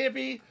shit,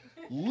 hippie!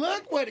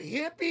 Look what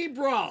hippie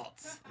brought.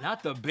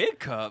 Not the big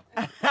cup.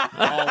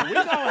 Oh, we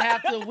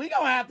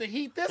gonna have to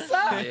heat this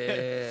up.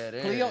 Yeah,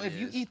 there Khleo, it if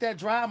you is. eat that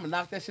dry, I'm gonna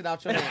knock that shit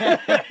out your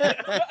hand.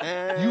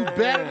 You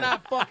better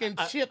not fucking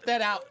chip that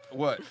out.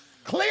 What?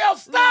 Khleo,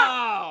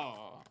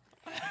 stop!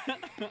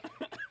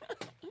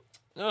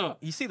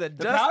 You see the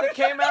dust that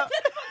came out?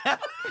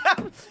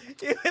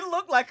 It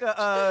looked like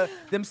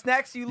them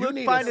snacks you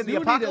find in the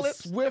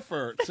apocalypse. You need a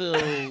Swiffer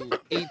to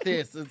eat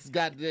this. It's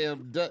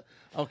goddamn dust.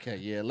 Okay,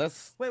 yeah,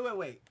 let's.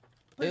 Wait.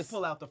 Please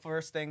pull out the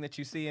first thing that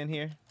you see in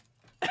here.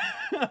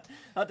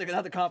 Not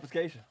the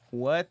confiscation.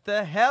 What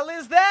the hell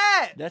is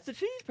that? That's the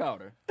cheese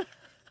powder.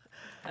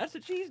 That's the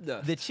cheese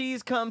dust. The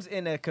cheese comes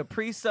in a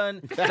Capri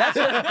Sun. That's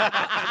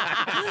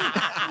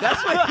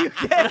what you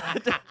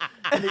get.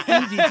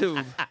 the easy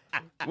tube.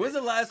 When's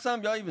the last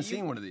time y'all even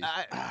seen one of these?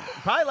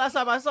 Probably last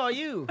time I saw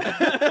you.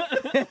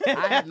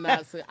 I have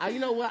not seen. You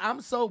know what?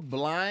 I'm so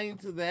blind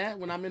to that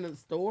when I'm in the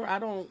store. I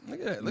don't. Look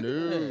at that. Look No.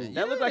 at that.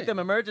 That looked like them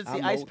emergency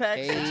I'm ice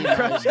packs okay. that you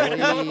crush.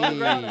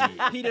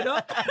 Heat it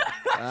up.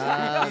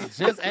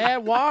 Just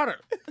add water.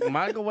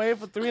 Microwave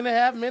for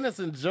 3.5 minutes.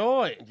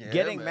 Enjoy. Yeah,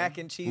 Getting man. mac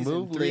and cheese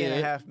Move in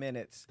lid. 3.5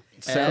 minutes.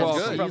 Sounds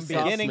And good. From sauce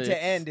beginning mix.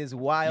 to end is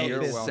wild It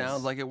business.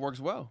 sounds like it works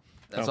well.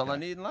 That's all Okay. I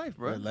need in life,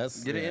 bro. Well,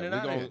 let's get it in and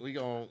out. of here. We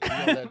gonna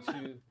let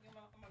you.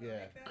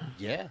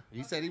 Yeah.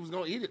 He said he was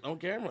gonna eat it on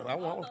camera. I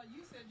won't.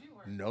 You said you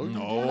were. No, you No,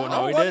 did not.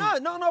 no, he why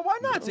didn't. not? No, why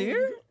not,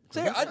 Tahir?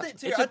 Tahir, I think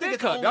It's a big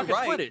cup. only Y'all can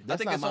right. split it. I That's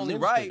think not it's my only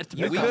ministry. right. It's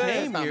We That's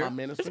came not my here.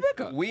 ministry. It's a big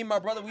cup. We and my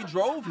brother, we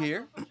drove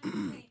here.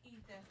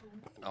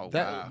 Oh,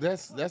 wow.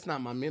 That's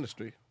not my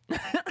ministry.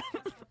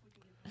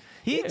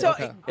 He Yeah, told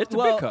okay. It's a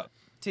big cup.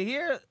 To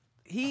hear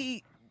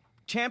he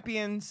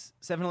champions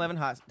 7-Eleven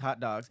hot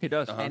dogs. He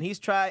does. And he's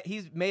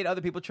made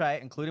other people try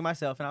it, including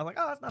myself, and I was like,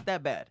 oh, it's not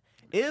that bad.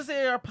 Is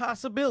there a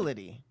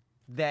possibility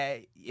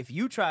that if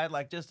you tried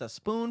like just a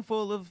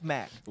spoonful of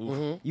mac,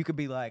 you could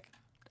be like,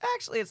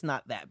 actually, it's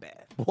not that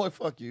bad? Boy,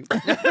 fuck you.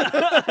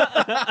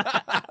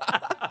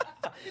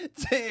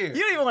 Tahir,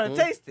 You don't even want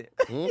to taste it.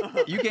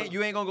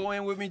 you ain't gonna go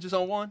in with me just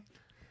on one?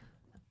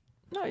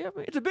 No, yeah,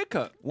 but it's a big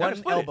cup. Y'all One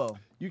can split it. elbow.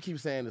 You keep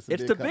saying it's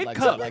It's the big like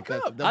cup. that, like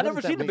that. I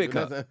never seen the big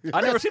cup.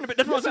 I never seen the big.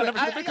 That's what I'm saying. I never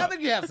seen the big I cup.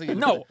 think you have seen it.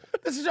 No.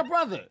 This is your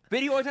brother. But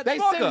he always had the They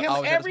small sent cup. him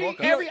Oh, he had the small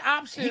cup. every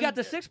option. He got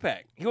the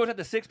 6-pack. He always had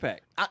the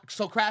 6-pack.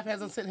 So Kraft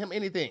hasn't sent him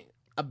anything.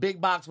 A big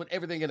box with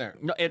everything in there.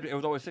 No, it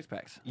was always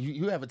 6-packs.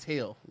 You have a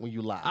tail when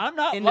you lie. I'm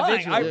not Individual.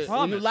 lying. I Yeah, When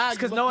promise. you lie, It's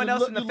 'cause you no look- one you else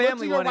look- in the you look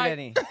family to your wanted right.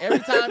 any. Every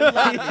time you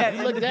lie, Yeah,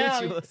 you look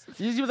down. individuals.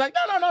 You was like,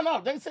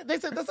 no. They said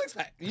the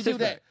 6-pack. You do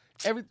that 6-pack.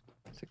 every.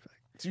 6-pack.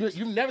 So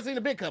you've never seen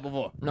a big cup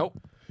before. Nope.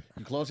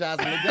 You close your eyes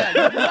and look down.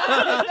 You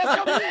lie. That's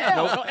your tail.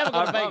 Nope. Don't ever go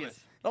I to promise. Vegas.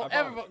 Don't I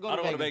ever promise. go I to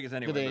don't Vegas. go to Vegas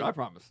anyway, Good but I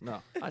promise.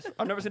 No.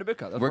 I've never seen a big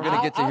cup. That's We're wrong. gonna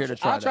I'll- get to here to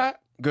try I'll try that.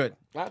 Good.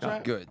 I'll try.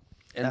 Good.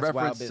 In That's wild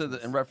reference to the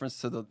business. in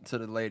reference to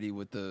the lady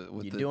with the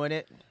You doing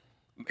it?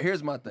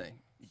 Here's my thing.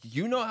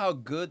 You know how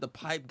good the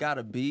pipe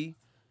gotta be?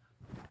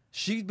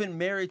 She's been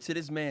married to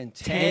this man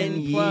 10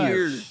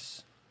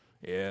 years.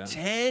 Yeah.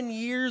 10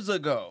 years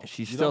ago.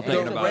 She's still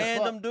thinking about it.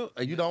 Random dude.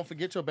 You don't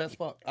forget your best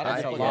fuck. I don't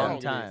That's give a fuck how long long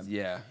it time. is.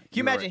 Yeah. Can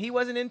you imagine he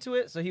wasn't into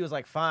it? So he was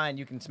like, fine,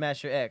 you can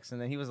smash your ex.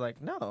 And then he was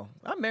like, no,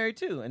 I'm married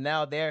too. And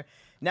now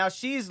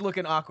she's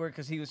looking awkward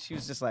because she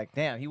was just like,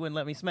 damn, he wouldn't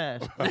let me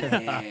smash. So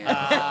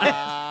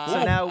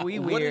now we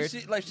What weird. is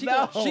she like? She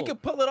No. she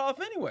could pull it off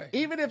anyway.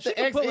 Even if She the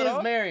can ex pull it is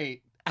off.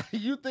 married,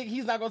 you think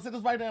he's not gonna sit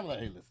this right down? Like,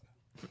 hey, listen,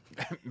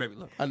 Maybe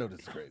look. I know this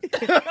is crazy.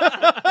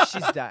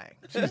 She's dying.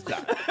 She's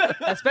dying.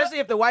 Especially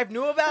if the wife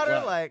knew about her.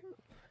 Right. Like,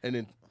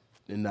 And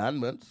in 9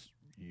 months,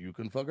 you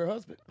can fuck her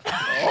husband.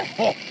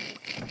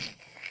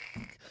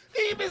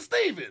 Even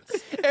Stevens.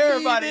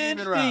 Everybody Steven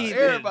even around.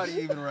 Stevens. Everybody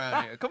even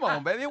around here. Come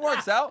on, baby. It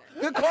works out.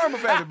 Good karma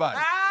for everybody.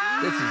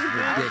 This is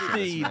ridiculous, man.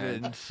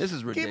 Stevens. This is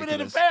Keep ridiculous. it in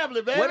the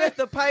family, man. what if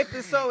the pipe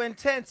is so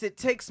intense it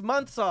takes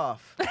months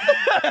off?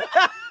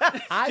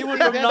 I She think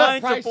went from that's 9 the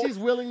to price 4. she's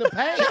willing to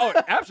pay. Oh,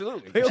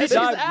 absolutely. She She's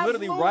died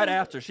literally absolutely- right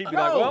after. She'd be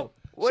like, No. well,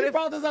 What she if-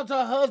 brought this up to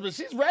her husband?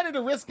 She's ready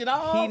to risk it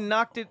all. He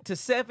knocked it to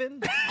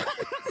 7.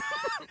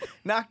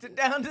 Knocked it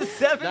down to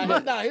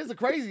 7. Now, here's the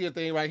crazier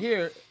thing right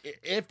here.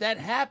 If that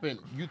happened,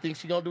 you think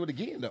she gonna do it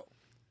again though?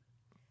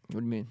 what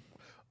do you mean?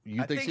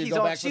 You I think she'd he's go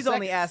on- back for she's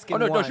only seconds? asking Oh,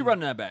 no, one. no, she's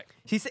running that back.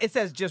 It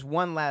says just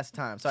one last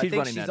time. So I She's think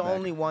running she's that back.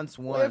 only once.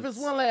 Well, if it's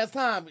one last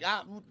time,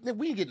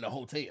 we ain't getting a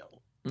hotel.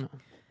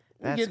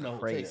 That's getting a hotel.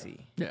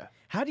 crazy. Yeah.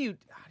 How do you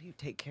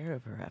take care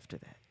of her after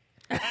that?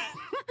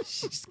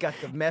 She's got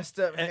the messed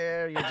up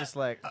hair. You're just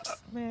like,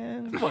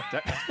 man, Fuck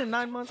that. it's been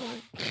 9 months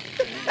already.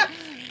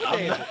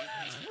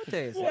 What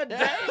day is it?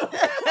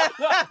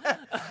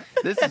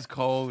 This is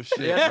cold shit.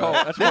 Yeah, that's bro.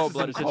 cold. That's This is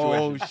cold-blooded some situation.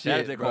 cold That shit,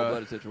 is a bro.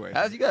 cold-blooded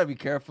situation. You gotta be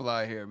careful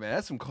out here, man.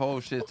 That's some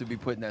cold shit to be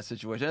put in that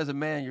situation. As a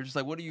man, you're just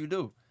like, what do you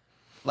do?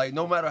 Like,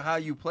 no matter how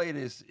you play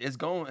this, it's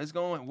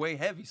going way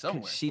heavy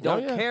somewhere. She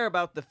don't yeah. care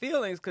about the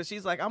feelings because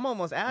she's like, I'm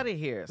almost out of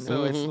here.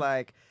 So it's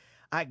like,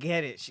 I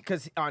get it.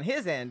 Because on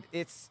his end,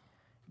 it's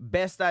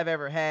best I've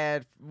ever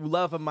had,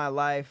 love of my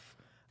life.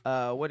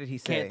 What did he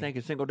say? Can't think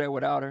a single day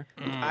without her.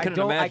 I Couldn't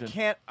don't.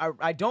 imagine.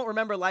 I don't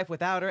remember life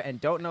without her,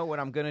 and don't know what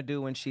I'm gonna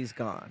do when she's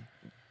gone.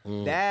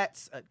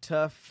 That's a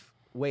tough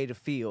way to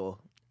feel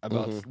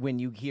about when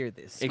you hear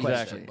this.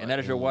 Exactly. question. And that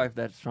is your wife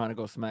that's trying to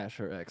go smash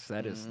her ex.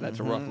 That's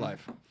a rough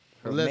life.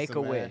 Or Listen, make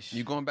a man. wish.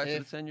 You going back to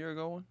the 10-year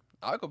ago one?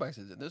 I'll go back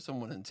to there's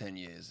someone in 10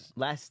 years.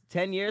 Last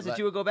 10 years that Like-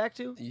 you would go back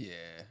to? Yeah.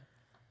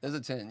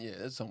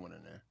 There's someone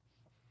in there.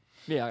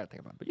 Yeah, I gotta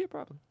think about it. But yeah,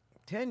 probably.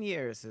 10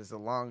 years is a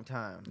long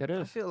time. It I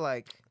is. feel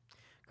like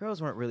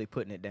girls weren't really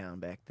putting it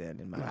down back then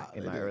in my Nah,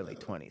 in they my didn't. early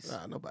 20s.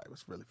 Nah, nobody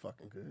was really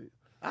fucking good.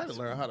 I didn't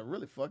learn how to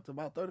really fuck till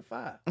about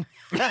 35.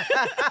 You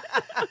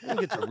don't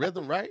get your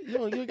rhythm right.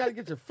 You got to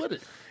get your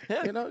footage.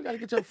 You know, you got to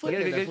get your You foot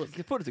gotta in that get, pussy.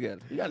 get put it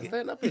together. You got to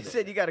stand up You in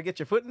said you got to get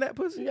your foot in that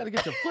pussy? You got to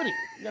get your footing.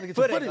 You got to get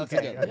Footing, your footing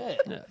okay. together.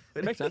 Yeah. Yeah,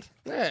 it makes sense.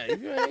 Yeah,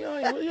 you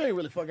ain't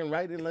really fucking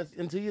right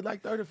until you're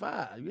like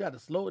 35. You got to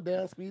slow it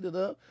down, speed it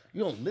up.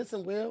 You don't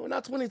listen well.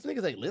 Now 20s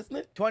niggas ain't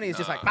listening. 20 is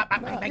just like, bang,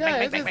 bang, bang, bang, Yeah,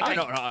 bang, it's bang, just- bang,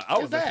 I bang. know. I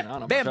was It's that. listening. I don't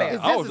know. Bam, bam.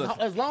 I was This is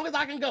listening. as long as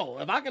I can go.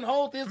 If I can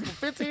hold this for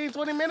 15,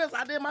 20 minutes,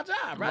 I did my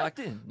job, right? Locked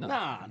in. No.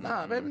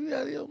 Nah, baby. We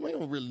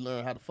don't really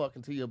learn how to fuck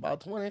until you're about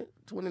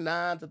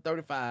 29 to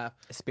 35.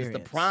 It's Experience.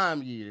 the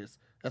prime years.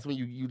 That's when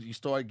you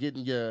start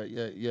getting your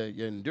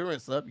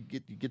endurance up. You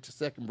get your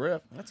second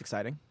breath. That's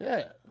exciting.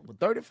 Yeah, with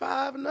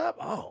 35 and up,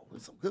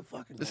 it's some good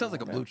fucking. This sounds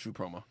like a going Blue on, Chew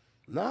promo. man.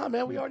 Nah,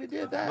 man, we already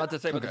did that. I'm about to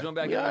say, about the joint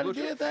back we in. already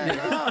did that.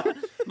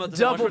 Nah. Double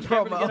Double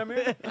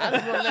promo. I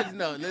just want to let you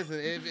know. Listen,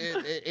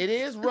 it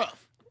is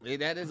rough.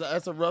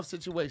 That's a rough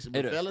situation. But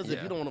It is, fellas, if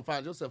yeah. you don't want to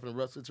find yourself in a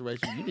rough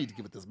situation, you need to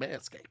give it this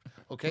Manscaped.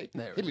 Okay,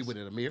 There it hit me is. with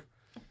it, Amir.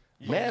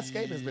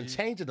 Manscaped has been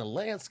changing the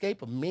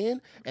landscape of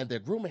men and their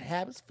grooming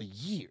habits for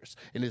years,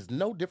 and it's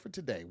no different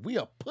today. We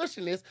are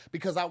pushing this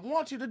because I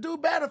want you to do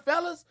better,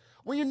 fellas.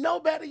 When you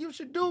know better, you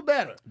should do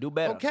better. Do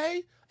better.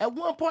 Okay? At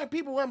one point,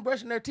 people weren't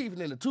brushing their teeth,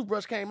 and then the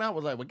toothbrush came out.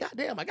 Was like, well,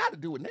 goddamn, I got to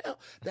do it now.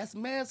 That's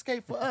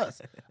Manscaped for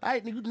us. All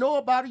right, you know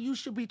about it. You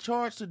should be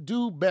charged to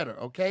do better.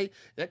 Okay?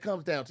 That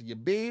comes down to your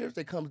beards.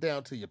 That comes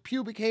down to your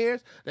pubic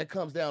hairs. That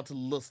comes down to the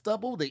little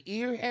stubble, the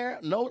ear hair,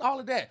 nose, all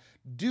of that.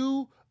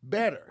 Do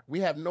better. We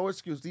have no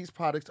excuse. These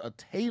products are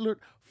tailored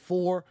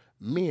for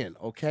men,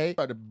 okay?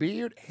 The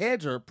Beard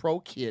Hedger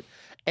Pro Kit,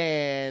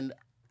 and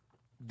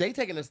they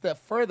taking a step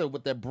further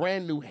with their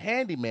brand new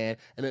Handyman,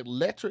 an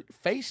electric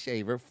face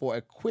shaver for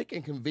a quick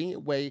and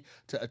convenient way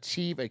to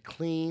achieve a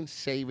clean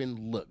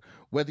shaven look.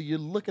 Whether you're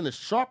looking to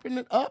sharpen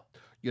it up,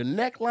 your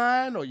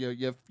neckline or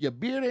your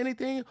beard or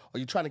anything, or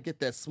you're trying to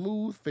get that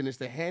smooth finish,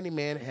 the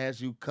Handyman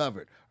has you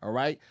covered, all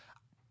right?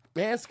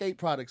 Manscaped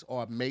products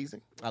are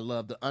amazing. I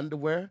love the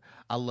underwear.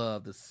 I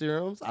love the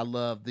serums. I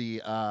love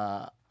the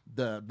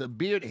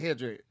Beard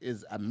Hedger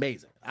is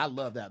amazing. I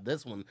love that.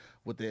 This one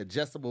with the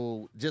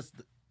adjustable, just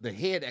the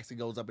head actually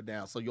goes up and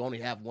down, so you only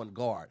have one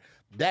guard.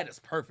 That is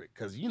perfect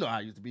because you know how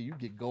it used to be. You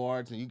get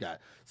guards and you got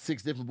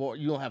 6 different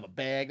boards. You don't have a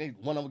bag.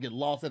 One of them get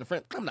lost at the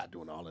front. I'm not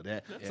doing all of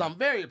that. Yeah. So I'm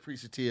very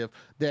appreciative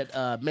that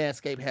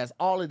Manscaped has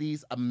all of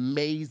these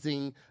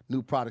amazing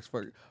new products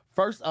for you.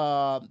 First,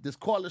 this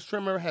cordless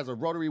trimmer has a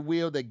rotary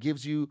wheel that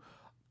gives you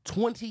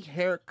 20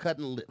 hair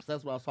cutting lengths.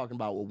 That's what I was talking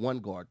about with one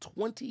guard.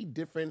 20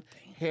 different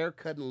hair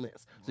cutting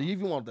lengths. So if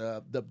you want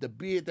the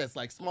beard that's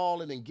like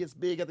small and then gets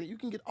big, I think you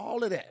can get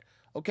all of that.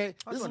 Okay,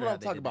 this is what I'm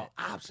talking about.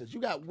 Options.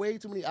 You got way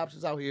too many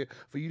options out here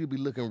for you to be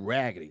looking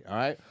raggedy. All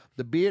right.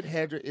 The Beard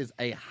Hedger is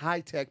a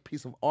high-tech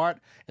piece of art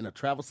in a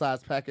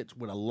travel-size package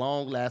with a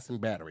long-lasting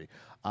battery.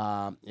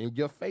 And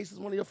your face is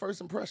one of your first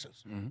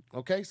impressions. Mm-hmm.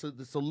 Okay, so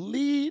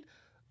lead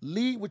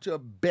with your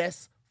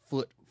best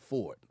foot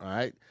forward. All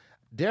right.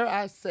 Dare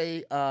I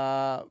say,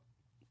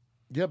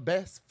 your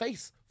best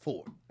face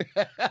forward.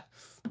 That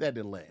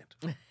didn't land.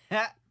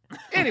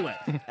 Anyway,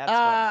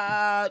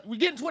 we're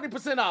getting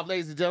 20% off,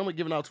 ladies and gentlemen. We're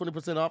giving out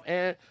 20% off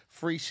and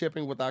free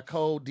shipping with our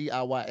code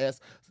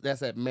DIYS.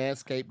 That's at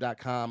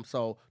manscaped.com.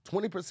 So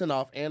 20%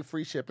 off and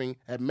free shipping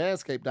at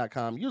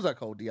manscaped.com. Use our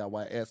code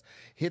DIYS.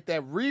 Hit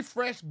that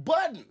refresh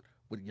button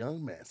with Young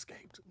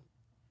Manscaped.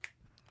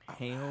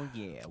 Hell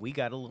yeah. We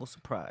got a little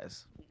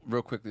surprise.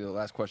 Real quickly, the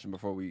last question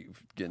before we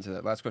get into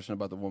that. Last question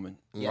about the woman.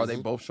 Yes. Are they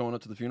both showing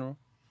up to the funeral?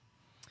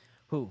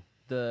 Who?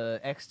 The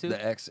ex-2?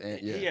 The ex and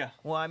yeah.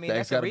 Well, I mean, The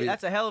that's ex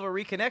that's a hell of a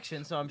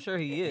reconnection, so I'm sure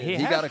he is. He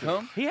got to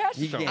come? He has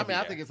to show I up. mean,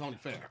 I think it's only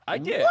fair. I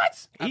did.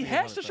 What? He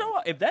has to show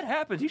up. If that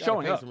happens, he's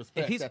showing up.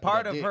 If he's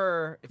part of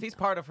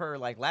her,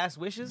 like last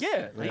wishes,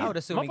 Yeah. I would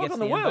assume he gets on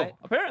the the will, invite.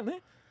 apparently.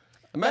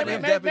 Maybe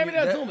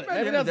they'll zoom it.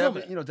 Maybe they'll zoom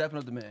it. You know, dapping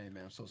up the man. Hey,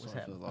 man, I'm so sorry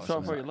for the loss.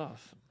 Sorry man. for your loss.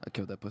 I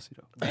killed that pussy,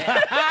 though. You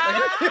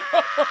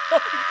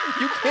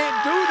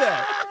can't do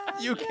that.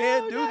 You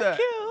can't do that.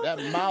 That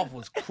mouth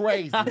was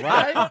crazy,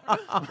 right?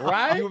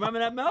 Right? You remember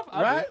that mouth?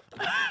 Right?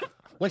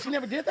 When she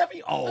never did that for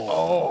you?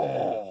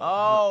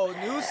 Oh,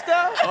 new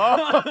stuff?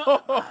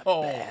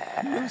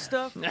 New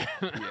stuff?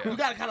 You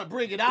got to kind of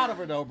bring it out of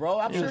her, though, bro.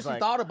 I'm sure she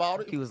thought about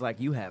it. He was like,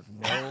 you have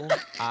no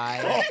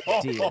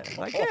idea.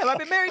 Like, damn, I've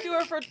been married to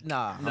her for...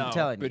 Nah, No, I'm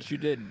telling you. but you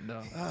didn't.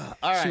 No.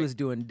 All right. She was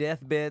doing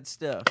deathbed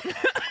stuff.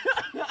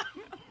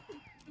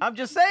 I'm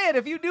just saying,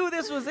 if you knew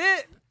this was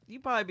it,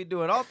 you'd probably be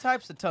doing all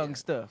types of tongue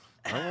stuff.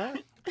 All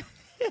right.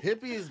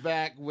 Hippie is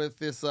back with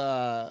this big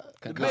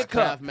calf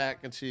cup. mac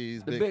and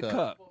cheese. The big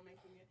cup.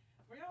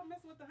 Were y'all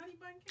messing with the honey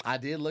bun cake? I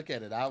did look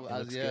at it.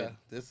 looks good.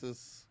 This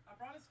is... I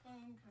brought a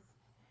spoon because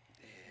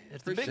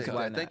It's the big Appreciate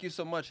cup. that. Thank you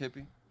so much,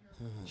 Hippie.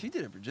 She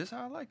did it just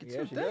how I like it,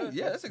 Yeah, too. she Dang, does.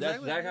 yeah, that's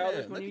exactly how it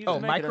is when yeah. you Oh,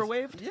 make it.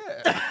 microwaved?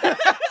 Yeah.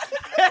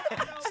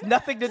 It's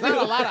nothing to It's not a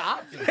do. lot of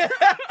options.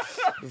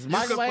 It's You can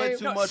microwave. put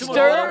too much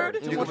stirred. water.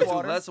 Too You much can put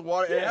water. less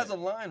water. It Yeah. has a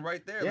line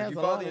right there. Yeah, Like it's you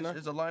a follow line in there.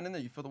 there's a line in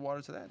there. You fill the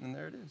water to that, and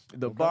there it is.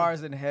 The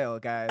bar's in hell,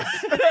 guys.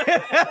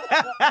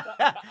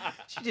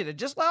 She did it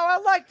just how I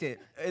liked it.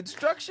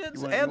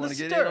 Instructions You and want the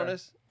to get in on stir.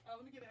 this?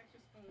 let me get an extra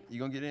spoon. You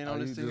gonna get in on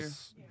You this too?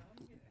 just-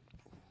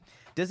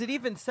 Does it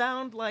even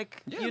sound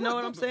like, Yeah, you know look,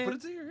 what I'm look, saying? Put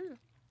it to your ear.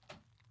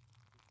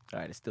 All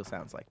right, it still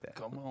sounds like that.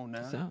 Come on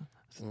now. Sound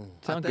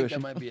I sound think good.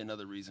 that might be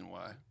another reason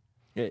why.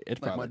 Yeah,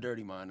 it's Like probably. my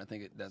dirty mind. I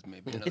think that's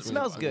maybe another It reason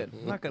smells why. good.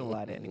 I'm not going to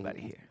lie to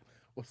anybody here.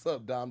 What's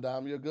up,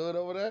 Dom? You good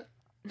over there?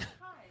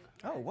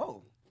 Oh,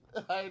 whoa.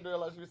 I didn't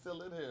realize you were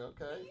still in here,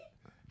 okay?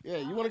 Yeah,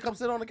 you want to come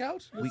sit on the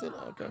couch?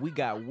 Okay. We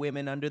got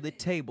women under the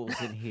tables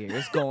in here.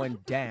 It's going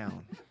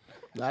down.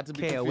 Not to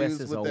be KOS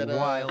confused is a with that.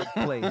 wild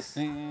place.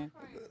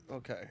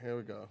 Okay, here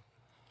we go.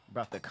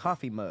 Brought the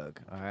coffee mug.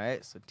 All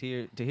right, so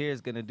Tahir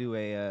is going to do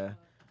a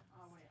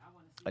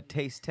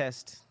taste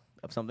test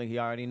of something he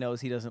already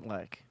knows he doesn't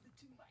like.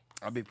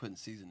 I'll be putting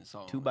seasoning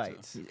salt. 2 on it,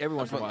 bites. too. Every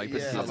once in a while, you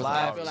put Yeah, some a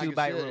I live feel two like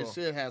bite it rule.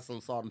 should have some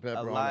salt and pepper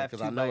on it live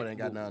because I two know bite it ain't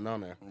got rule. nothing on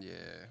there. Yeah.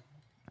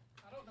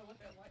 I don't know what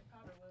that white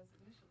powder was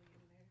initially in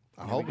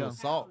there. I hope go. it's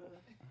salt.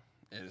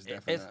 It is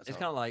definitely It's not kind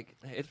salt. of like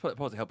it's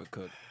supposed to help it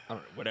cook. I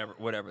don't know,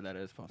 whatever that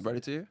is. Supposed to. Ready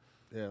to you?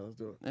 Yeah, let's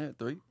do it. Yeah,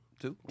 3,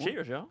 2, 1.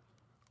 Cheers, y'all.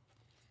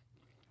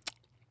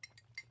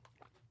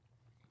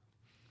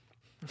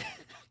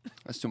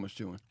 That's too much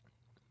chewing.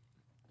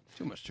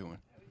 Too much chewing.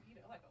 Eat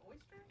it like an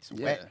oyster? It's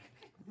Yeah. wet.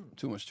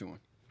 Too much chewing.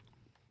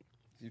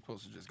 You're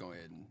supposed to just go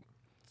ahead and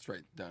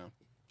straight down.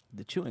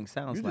 The chewing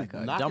sounds You like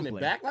just a knocking dumpling.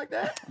 it back like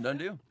that? Done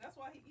deal. That's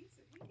why he eats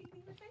it. He ain't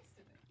even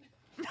tasted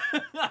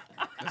it.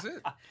 That's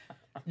it.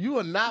 You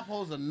are not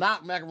supposed to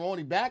knock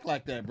macaroni back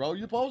like that, bro.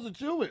 You're supposed to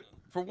chew it.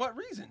 For what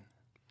reason?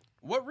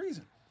 What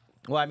reason?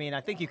 Well, I mean, I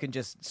think you can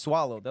just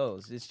swallow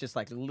those. It's just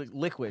like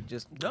liquid.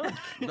 Just Done.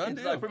 Done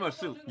It's deal. like pretty much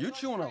soup. You're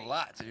chewing a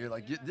lot, so you're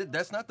like,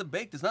 that's not the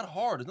baked. It's not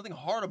hard. There's nothing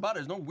hard about it.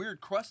 There's no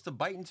weird crust to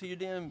bite into your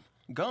damn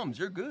gums.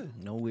 You're good.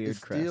 no weird It's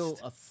crust. still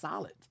a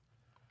solid.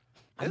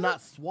 I'm Is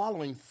not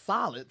swallowing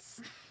solids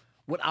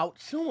without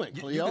chewing,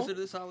 You Khleo. consider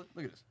this solid?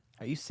 Look at this.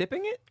 Are you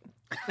sipping it?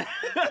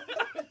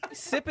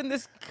 Sipping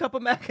this cup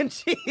of mac and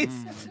cheese.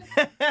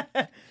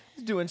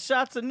 He's doing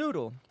shots of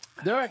noodle.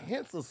 There are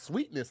hints of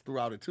sweetness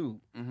throughout it too,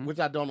 which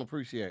I don't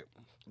appreciate.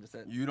 It's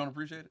that, You don't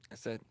appreciate it?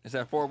 it's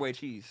that 4-way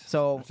cheese.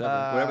 So, It's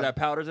that- whatever that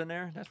powder's in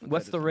there, that's what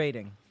What's that the is.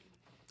 rating?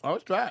 Oh,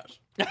 it's trash.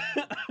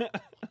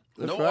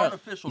 No right.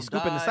 artificial You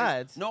scooping the dyes,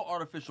 sides. no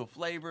artificial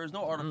flavors,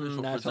 no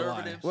artificial that's a lie.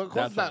 preservatives. Well, of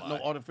course, That's it's a not no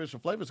lie. artificial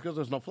flavors because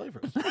there's no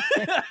flavors.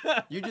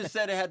 You just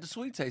said it had the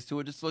sweet taste to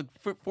it just like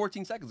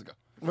 14 seconds ago.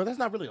 Well, that's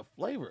not really a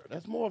flavor.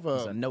 That's more of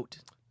It's a a note.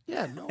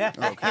 yeah. No,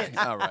 Okay,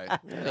 all right.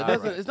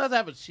 it doesn't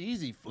have a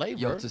cheesy flavor.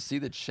 Yo, to see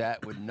the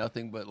chat with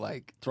nothing but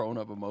like throwing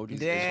up emojis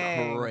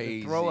Dang, is the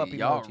crazy. throw up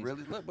Y'all emojis.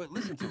 really look, but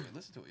listen to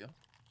it, yo.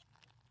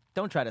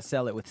 Don't try to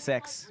sell it with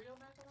sex. Real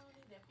macaroni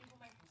that people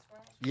make from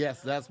scratch.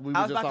 Yes, that's we were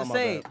I was just about to talking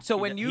say, about that. so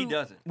He when d- he you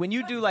doesn't. when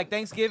you do like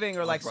Thanksgiving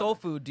or like brother. soul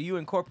food, do you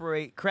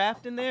incorporate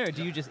craft in there, or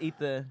do you just eat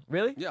the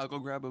really? Yeah, I'll go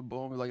grab a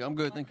bowl and be like, I'm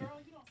good, thank you. Girl,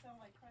 you don't sound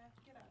like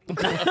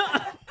Kraft. Get out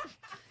of here.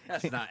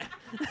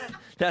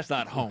 That's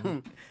not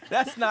home.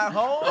 That's not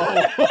home.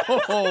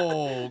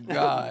 Oh That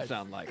God.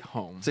 sound like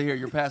home. So here,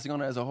 you're passing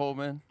on it as a whole,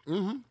 man?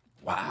 Mm-hmm.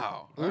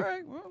 Wow. All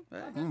right, well, hey.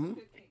 Mm-hmm.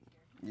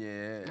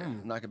 Yeah.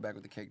 Knock it back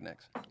with the cake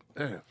next.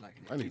 Yeah. Like,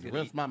 I need he's to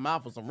gonna rinse my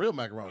mouth with some real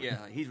macaroni.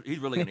 Yeah, he's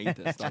really gonna eat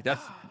this. Like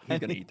he's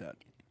gonna eat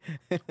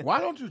that. Why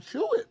don't you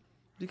chew it?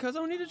 Because I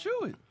don't need to chew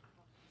it.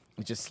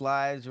 It just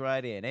slides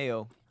right in.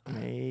 Ayo.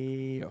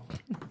 Ayo.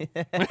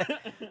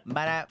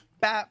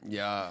 Ba-da-bop.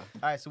 Yeah. All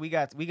right, so we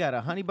got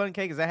a honey bun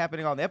cake. Is that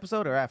happening on the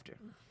episode or after?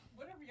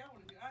 Whatever y'all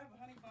want to do. I have a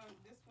honey bun.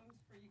 This one's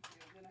for you,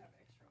 Khleo, then I have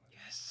extra on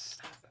it. Yes.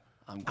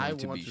 I'm I going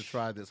to want be to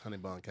try this honey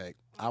bun cake.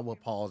 I will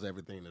pause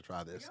everything to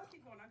try this. Y'all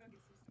keep going. I'll go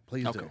get some.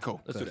 Please Okay, do.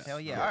 cool. Let's do that. Hell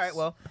yeah. Yes. All right,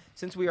 well,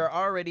 since we are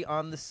already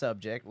on the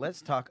subject,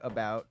 let's talk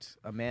about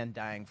a man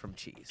dying from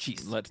cheese.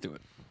 Cheese. Let's do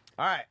it.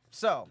 All right,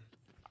 so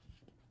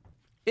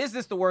is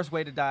this the worst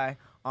way to die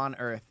on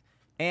earth?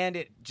 And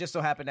it just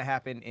so happened to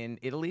happen in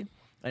Italy.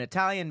 An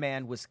Italian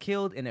man was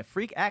killed in a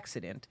freak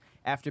accident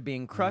after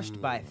being crushed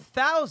by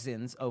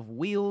thousands of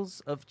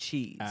wheels of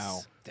cheese.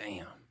 Ow.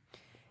 Damn.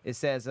 It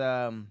says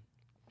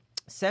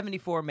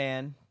 74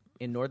 man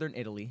in northern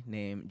Italy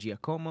named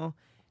Giacomo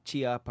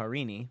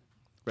Chiapparini,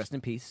 rest in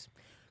peace,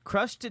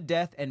 crushed to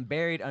death and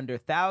buried under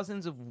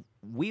thousands of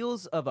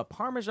wheels of a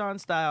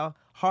Parmesan-style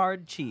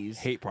hard cheese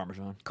Hate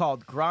Parmesan.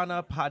 called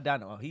Grana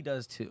Padano. He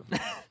does too.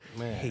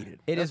 Man. Hate it.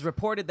 It is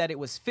reported that it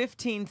was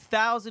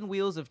 15,000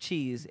 wheels of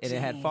cheese and it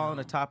had fallen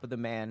atop of the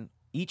man,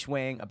 each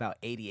weighing about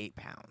 88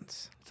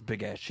 pounds. It's a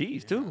big ass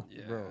cheese too.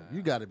 Yeah. Bro,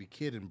 you got to be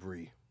kidding,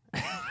 Bree.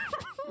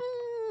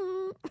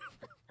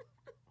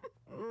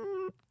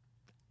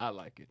 I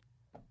like it.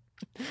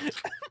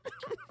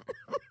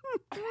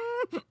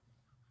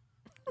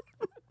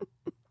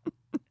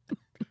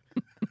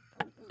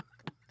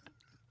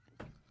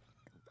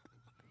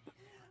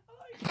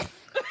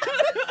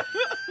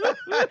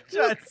 I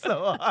tried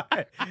so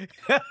hard.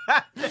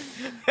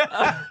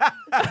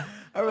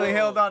 I really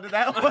held on to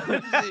that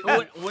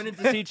one. Wanted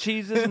to see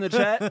cheeses in the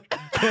chat.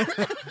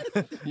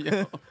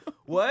 Yo.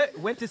 What?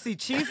 Went to see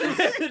cheeses? In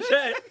the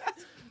chat.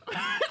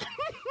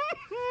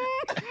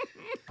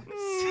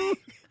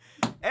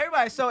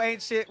 Everybody's so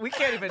ain't shit. We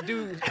can't even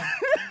do.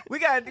 We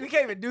can't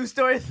even do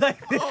stories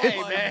like this.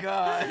 Oh my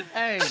God.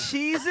 Hey,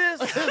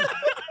 Cheeses?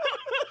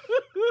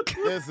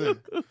 listen.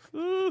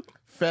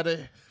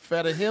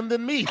 Fatter him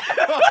than me.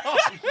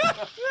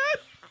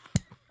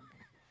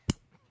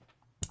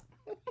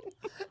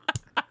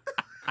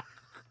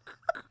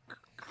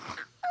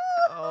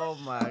 Oh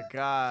my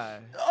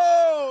god.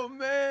 Oh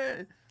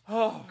man.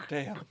 Oh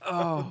damn.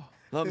 Oh.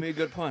 Love me a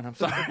good pun. I'm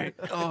sorry.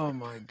 Oh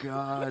my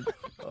God.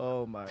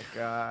 Oh my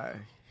god.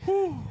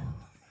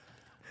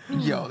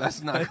 Yo,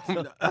 that's not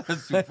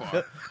that's too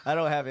far. I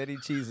don't have any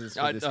cheeses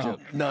for I this don't. joke.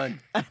 None.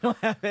 I don't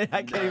have it.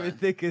 I can't even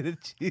think of the I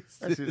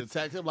should cheeses.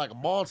 attack him like a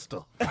monster.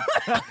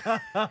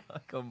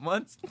 Like a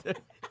monster.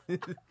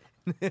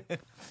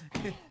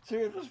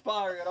 Serious was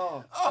firing it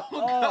off.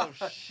 Oh,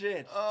 Oh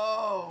shit.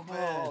 Oh man.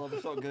 Oh, that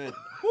was so good.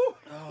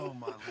 Oh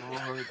my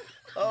Lord.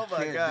 Oh my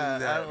can't do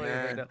god. that, I don't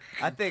man. even know.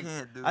 I think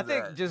can't do I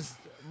think that. just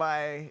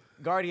my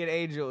guardian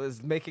angel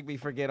is making me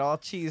forget all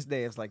cheese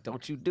names. Like,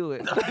 don't you do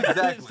it.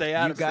 Exactly. Stay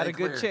out You of got stay a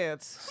good clear.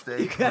 chance.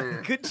 Stay You got a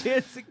clear. good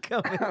chance of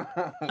coming.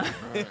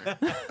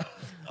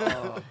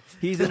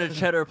 He's in a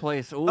cheddar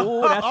place. Ooh, that's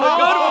a good one.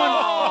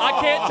 I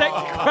can't take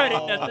the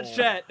credit. That's the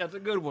chat. That's a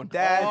good one.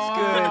 That's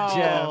good,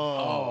 Jeff.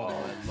 Oh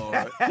my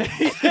Lord.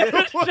 He's in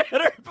a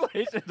cheddar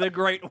place. It's a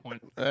great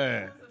one.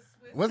 Hey.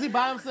 Was he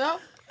by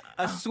himself?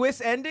 A Swiss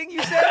ending,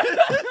 you said?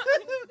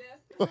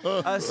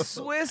 A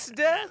Swiss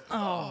death?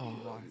 Oh.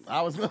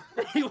 I was gonna,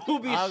 He will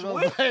be I was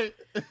gonna say,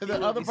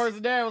 the other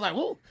person there was like,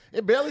 woo,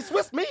 it barely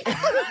Swiss me.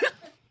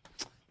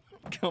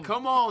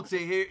 Come on to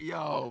here.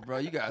 Yo, bro,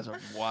 you guys are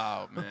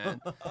wild,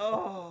 man.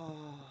 Oh.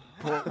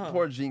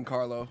 Poor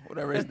Giancarlo,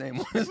 whatever his name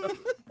was.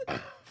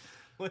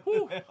 What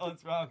the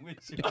hell's wrong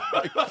with you?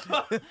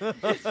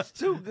 It's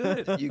too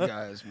good. You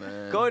guys,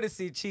 man. Going to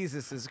see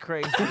Jesus is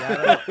crazy.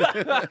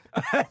 I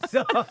don't,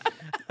 so,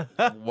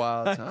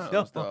 Wild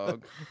times,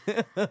 dog.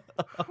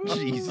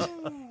 Jesus.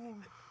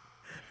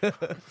 all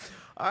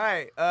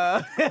right.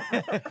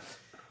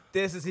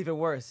 This is even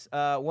worse.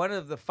 One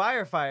of the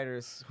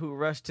firefighters who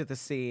rushed to the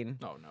scene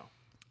Oh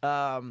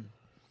no.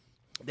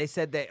 They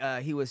said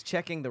that he was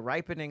checking the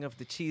ripening of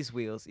the cheese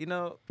wheels. You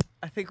know,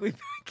 I think we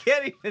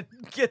can't even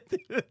get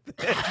through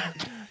this.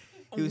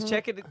 He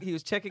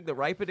was checking the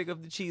ripening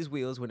of the cheese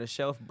wheels when a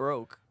shelf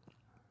broke.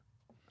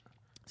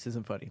 This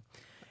isn't funny.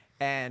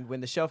 And when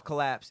the shelf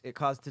collapsed, it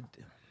caused a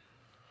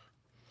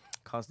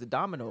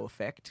domino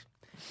effect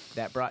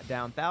that brought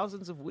down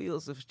thousands of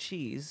wheels of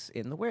cheese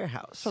in the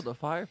warehouse. So the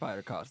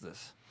firefighter caused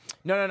this.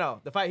 No.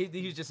 The fight.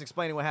 He was just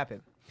explaining what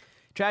happened.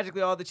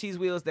 Tragically, all the cheese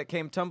wheels that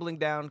came tumbling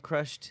down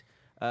crushed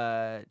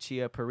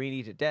Chia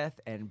Perini to death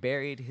and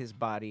buried his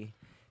body.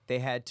 They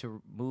had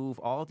to move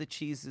all the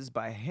cheeses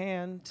by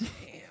hand.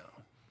 Damn.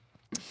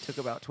 Took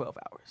about 12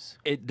 hours.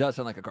 It does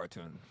sound like a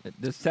cartoon.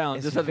 This It's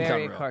doesn't sound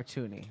very real.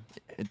 cartoony.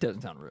 It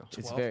doesn't sound real.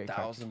 It's very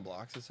 12,000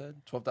 blocks, it said?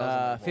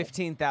 12,000?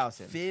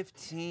 15,000.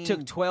 15.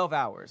 Took 12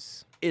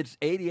 hours. It's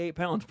 88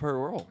 pounds per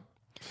roll.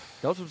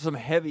 Those are some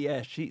heavy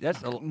ass cheese.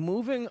 That's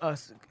Moving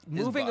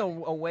body.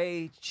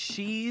 away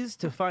cheese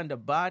to find a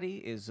body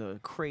is a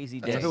crazy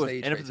That's day. a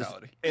stage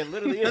fatality. It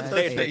literally is a That's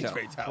stage a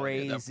fatality. fatality at that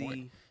crazy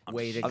point.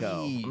 way to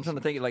go. I'm trying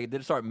to think, like,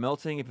 did it start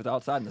melting if it's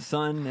outside in the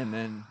sun? And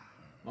then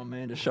my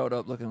man just showed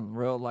up looking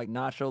real, like,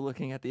 nacho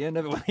looking at the end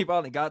of it when he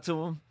finally got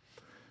to him.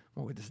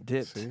 Oh, we just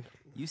dipped. See?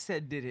 You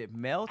said, did it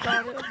melt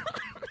on him?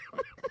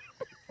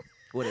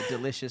 What a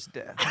delicious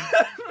death.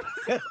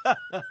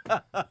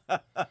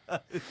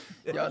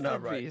 Y'all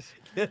not right.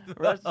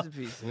 Rest in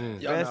peace.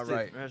 Y'all Rest not in-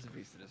 right. Rest in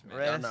peace to this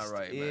man. Y'all not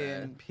right, in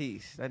man.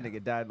 peace. That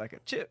nigga died like a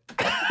chip.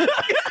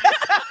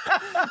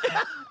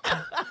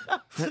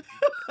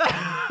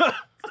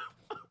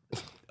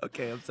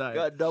 Okay, I'm sorry.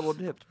 Got double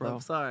dipped, bro. I'm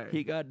sorry.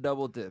 He got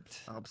double dipped.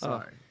 I'm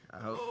sorry. I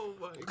hope. Oh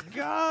my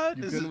God!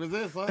 You This couldn't is,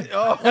 resist, huh?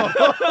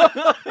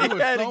 oh, You he were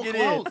had so to get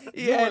close. in.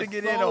 He You had were to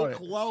get so in on it.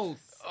 close.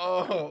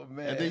 Oh,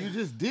 man. And then you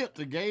just dipped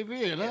and gave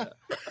in, huh?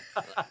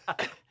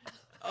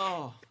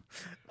 Oh.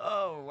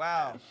 Oh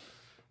wow!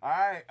 All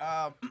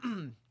right.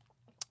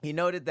 He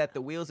noted that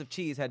the wheels of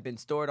cheese had been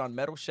stored on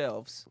metal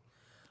shelves,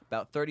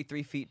 about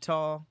 33 feet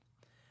tall,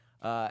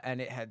 and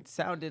it had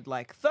sounded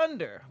like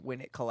thunder when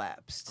it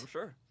collapsed. I'm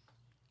sure.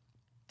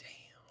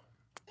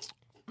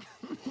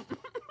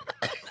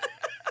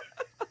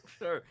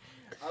 Sure.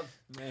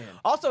 Man.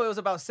 Also, it was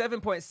about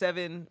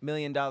 $7.7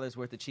 million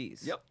worth of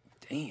cheese. Yep.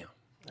 Damn.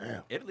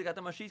 Damn. Italy got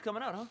that much cheese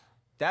coming out, huh?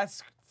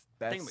 That's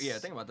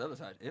Think about the other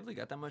side. Italy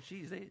got that much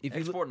cheese. They If you look-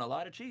 exporting a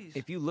lot of cheese.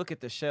 If you look at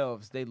the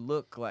shelves, they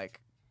look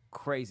like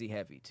crazy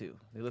heavy too.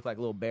 They look like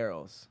little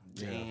barrels.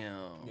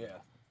 Damn.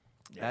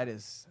 That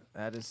is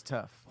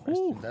tough.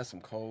 That's some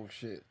cold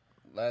shit.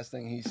 Last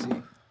thing he see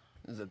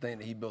is the thing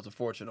that he built a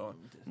fortune on.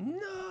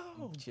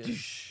 No.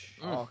 Just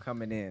all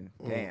coming in.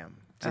 Damn.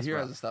 So here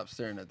rough. hasn't stopped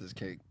staring at this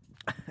cake.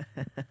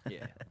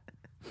 yeah.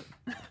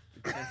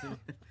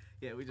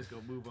 Yeah, we just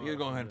gonna move on. You're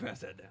going ahead and pass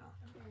that down.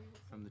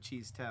 from the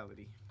cheese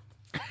tality.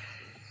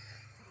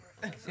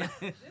 This is not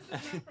from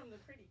the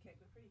pretty cake.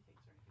 The pretty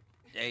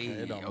cake's right Hey,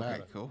 it don't okay,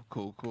 matter.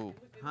 cool.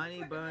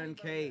 Honey bun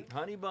cake.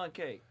 Honey bun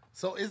cake.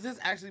 So is this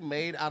actually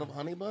made out of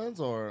honey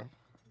buns or? here.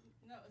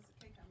 No, it's a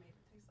cake I made.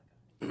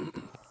 It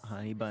tastes like a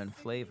Honey bun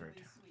flavored.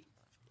 really sweet.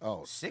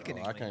 Oh,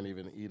 Sickeningly. I can't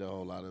even eat a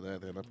whole lot of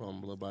that. Then I put a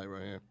little bite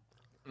right here.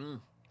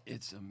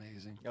 It's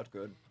amazing. That's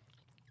good.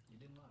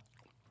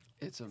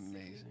 It's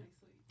amazing.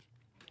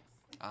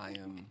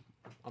 I'm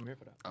here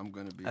for that. I'm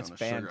gonna be That's on a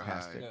sugar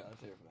fantastic. high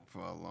That's here for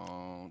that. for a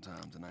long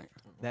time tonight.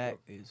 That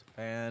is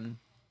freaking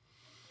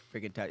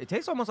tight. It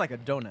tastes almost like a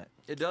donut.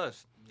 It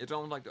does. It's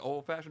almost like the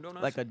old fashioned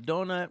donuts. Like a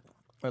donut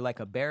or like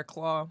a bear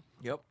claw.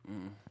 Yep.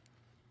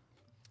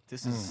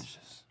 This is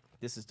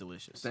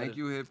delicious. Thank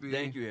you, hippie.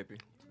 Thank you, hippie.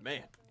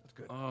 Man, that's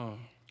good. Oh,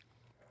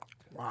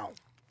 Wow,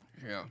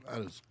 yeah.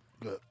 that is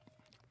good.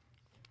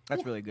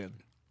 That's really good.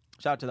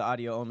 Shout out to the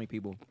audio only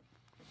people.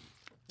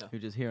 Yeah. Who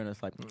just hearing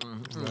us like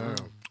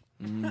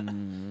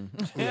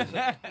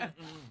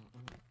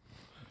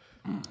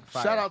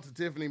Shout out to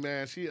Tiffany,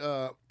 man. She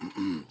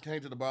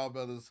came to the Ball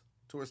Brothers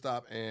tour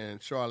stop in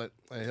Charlotte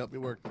and helped me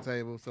work the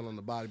table, selling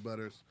the body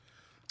butters.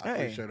 I Hey.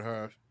 appreciate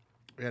her.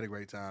 We had a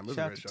great time. It was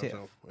Shout a great out to show,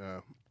 too.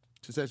 Yeah.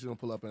 She said she's gonna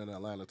pull up in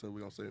Atlanta too.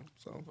 We're gonna see.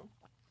 So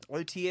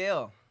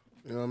OTL.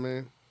 you know what I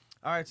mean?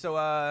 All right, so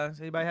does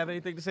anybody have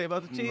anything to say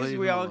about the cheese? Leave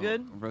We it all alone.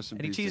 good? Rest in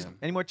Any peace, cheese? Sam.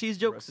 Any more cheese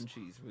Rest jokes? in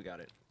cheese. We got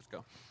it. Let's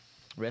go.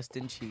 Rest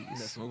in cheese.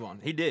 Let's move on.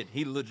 He did.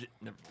 He legit.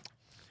 Never.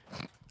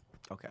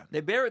 Okay.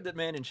 They buried that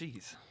man in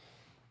cheese.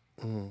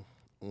 There's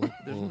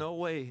no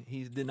way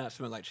he did not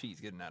smell like cheese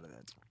getting out of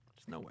that.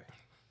 There's no way.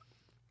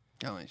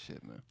 Y'all ain't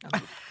shit, man.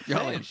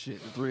 Y'all ain't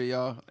shit. The three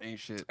of y'all ain't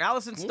shit.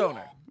 Allison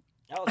Stoner.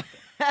 Alice-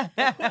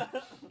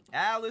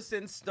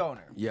 Allison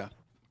Stoner. Yeah.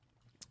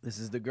 This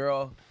is the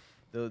girl,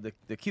 the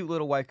cute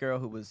little white girl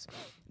who was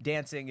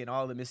dancing in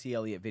all the Missy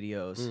Elliott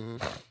videos.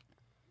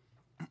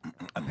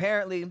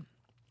 Apparently,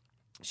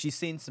 she's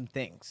seen some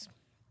things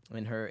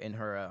in her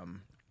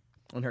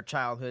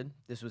childhood.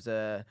 This was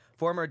a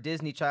former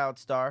Disney child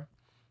star,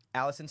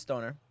 Allison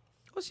Stoner.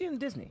 Was she in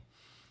Disney?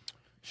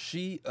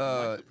 She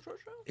Super Short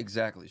Show?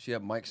 exactly. She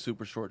had Mike's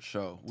Super Short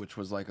Show, which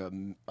was like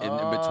in between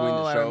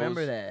Oh, the I shows.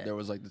 remember that. There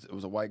was like it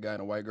was a white guy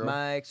and a white girl.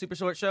 Mike Super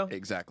Short Show.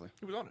 Exactly.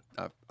 He was on it.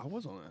 I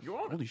was on that. You were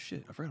on it? Holy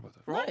shit! I forgot about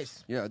that.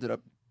 Nice. Yeah, I did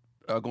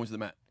going to the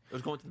mat. It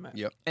was going to the match.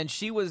 Yep. And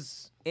she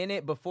was in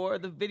it before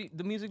the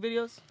music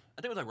videos.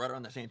 I think it was like right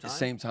around the same time.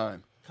 Same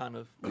time. Kind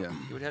of. Yeah.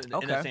 It would have in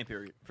Okay. that same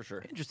period for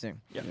sure.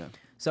 Interesting. Yeah. Yeah.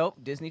 So,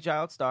 Disney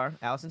child star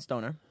Allison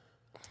Stoner,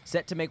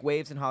 set to make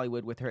waves in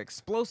Hollywood with her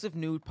explosive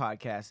nude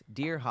podcast,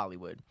 Dear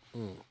Hollywood.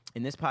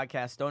 In this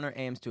podcast, Stoner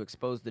aims to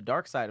expose the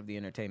dark side of the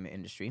entertainment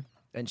industry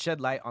and shed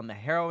light on the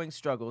harrowing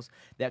struggles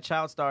that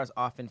child stars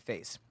often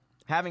face.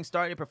 Having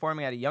started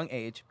performing at a young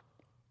age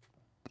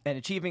and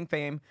achieving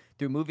fame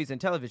through movies and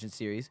television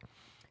series,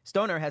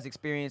 Stoner has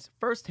experienced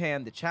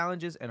firsthand the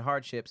challenges and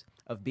hardships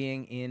of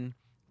being in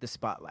the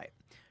spotlight.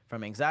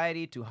 From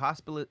anxiety to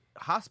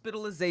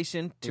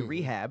hospitalization to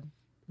rehab,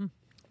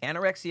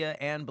 anorexia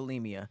and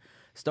bulimia,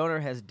 Stoner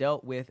has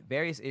dealt with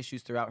various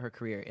issues throughout her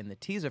career. In the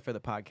teaser for the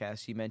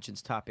podcast, she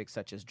mentions topics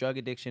such as drug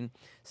addiction,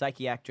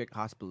 psychiatric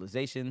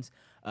hospitalizations,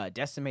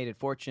 decimated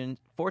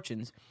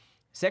fortunes,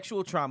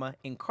 sexual trauma,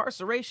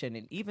 incarceration,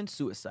 and even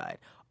suicide,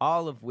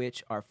 all of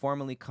which are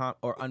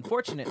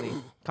unfortunately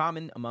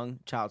common among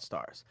child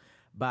stars.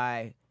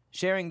 By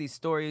sharing these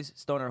stories,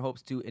 Stoner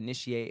hopes to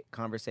initiate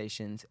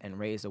conversations and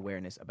raise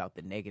awareness about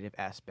the negative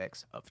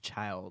aspects of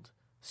child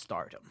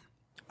stardom.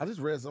 I just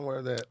read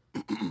somewhere that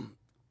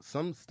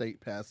some state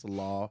passed a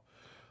law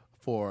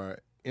for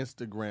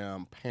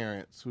Instagram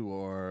parents who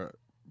are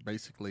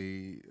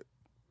basically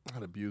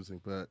not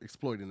abusing, but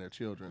exploiting their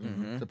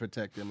children to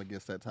protect them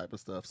against that type of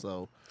stuff.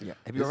 So, Yeah.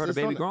 Have you ever heard of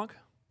Baby Gronk?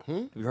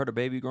 Hmm? Have you heard of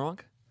Baby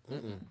Gronk?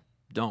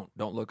 Don't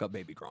look up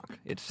Baby Gronk.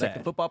 It's Like sad.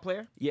 the football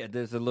player? Yeah,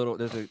 there's a little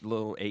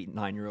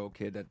 8-9-year-old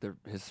kid that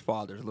his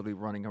father's literally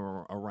running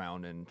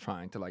around and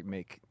trying to like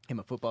make Him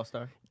a football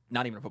star?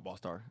 not even a football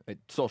star, a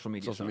social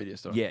media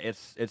star. Yeah,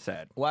 it's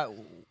sad.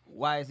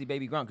 Why is he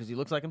Baby Gronk? Because he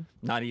looks like him?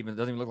 Not even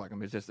doesn't even look like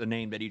him. It's just a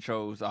name that he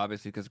chose,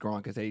 obviously, because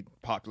Gronk is a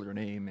popular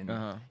name,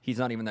 and he's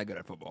not even that good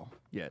at football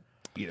yet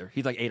either.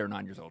 He's like 8 or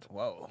 9 years old.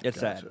 Whoa. It's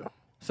sad. Gotcha.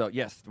 So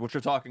yes, what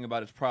you're talking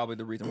about is probably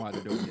the reason why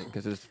they're doing it,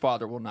 because his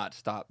father will not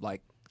stop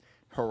like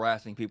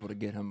harassing people to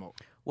get him.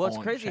 Well, it's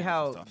on crazy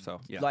channels how, and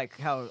stuff, so, yeah. like,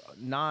 how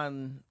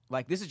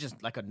this is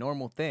just like a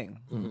normal thing,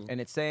 and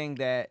it's saying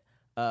that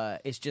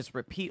it's just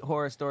repeat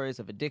horror stories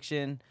of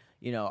addiction,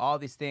 all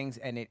these things,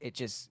 and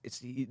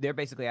they're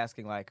basically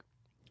asking like,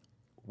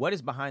 what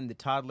is behind the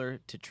toddler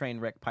to train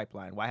wreck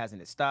pipeline? Why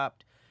hasn't it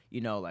stopped?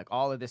 Like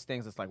all of these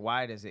things. It's like,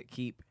 why does it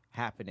keep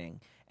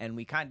happening? And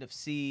we kind of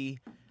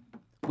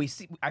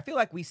I feel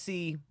like we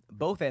see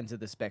both ends of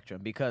the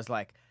spectrum, because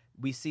like,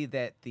 we see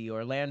that the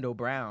Orlando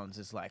Browns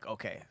is like,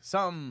 okay,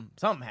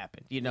 something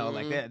happened,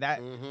 like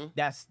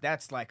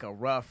that's like a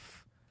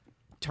rough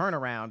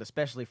turnaround,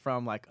 especially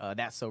from like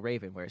That's So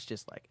Raven, where it's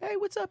just like, hey,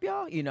 what's up,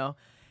 y'all,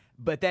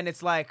 but then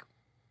it's like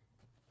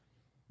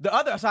the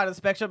other side of the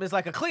spectrum is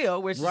like a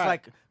Khleo, which is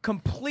like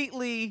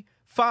completely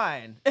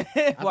fine. I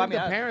think the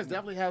parents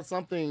definitely have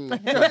something.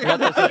 Didn't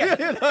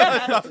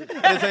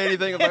say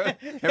anything about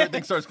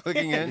everything starts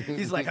clicking in.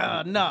 He's like,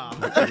 no. Now's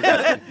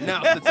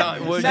the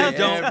time. Sounds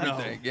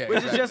Everything. Yeah,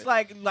 Which is just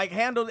like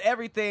handled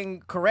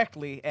everything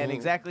correctly and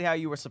exactly how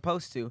you were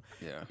supposed to.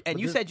 Yeah. And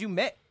you said you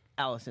met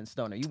Allison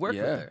Stoner. You worked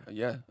with her.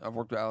 Yeah. I've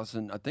worked with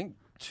Allison, I think,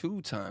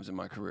 2 times in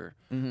my career.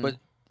 But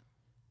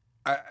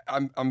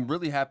I'm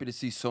really happy to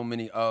see so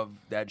many of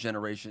that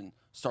generation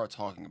start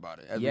talking about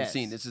it. As we've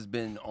seen, this has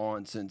been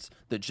on since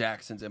the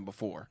Jacksons and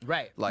before.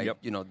 Right. Like,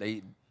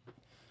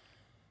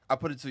 I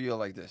put it to you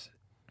like this.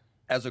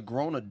 As a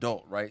grown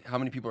adult, right, how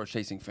many people are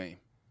chasing fame?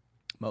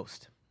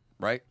 Most.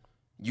 Right?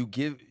 You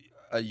give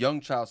a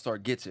young child star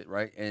gets it,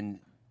 right?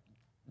 And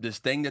this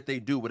thing that they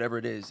do, whatever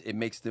it is, it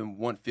makes them,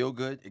 one, feel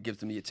good. It gives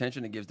them the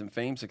attention. It gives them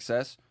fame,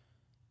 success.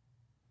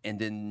 And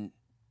then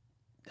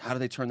how do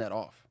they turn that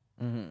off?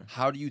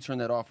 How do you turn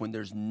that off when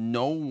there's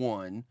no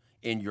one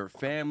in your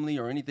family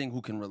or anything who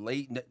can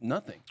relate?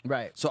 Nothing.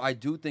 Right. So I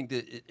do think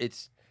that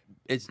it's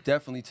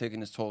definitely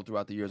taken its toll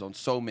throughout the years on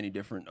so many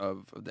different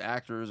of the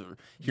actors or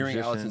hearing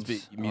Allison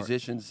speak,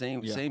 musicians,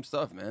 same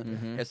stuff,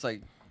 man. It's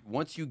like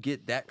once you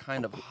get that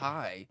kind of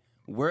high,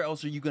 where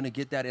else are you going to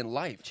get that in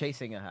life?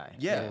 Chasing a high.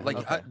 Yeah, like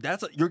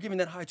you're giving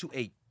that high to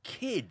a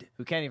kid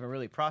who can't even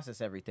really process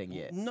everything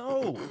yet.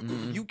 No,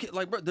 you can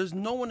bro. There's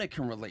no one that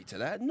can relate to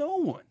that. No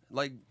one.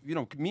 Like me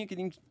and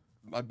Khadeem,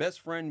 my best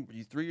friend.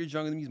 He's 3 years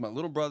younger than me. He's my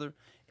little brother,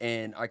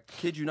 and I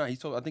kid you not, I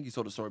think he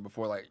told a story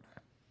before. Like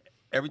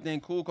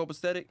everything cool,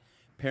 copacetic.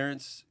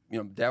 Parents,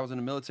 dad was in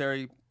the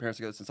military. Parents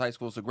together since high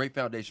school. It's a great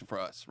foundation for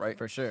us, right?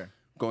 For sure.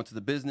 Going to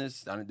the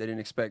business, they didn't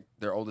expect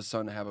their oldest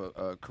son to have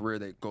a career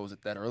that goes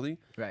at that early.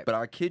 Right. But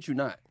I kid you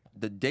not,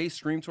 the day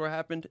Scream Tour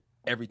happened,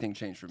 everything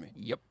changed for me.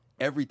 Yep.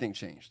 Everything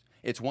changed.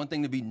 It's one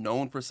thing to be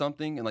known for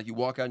something, and like you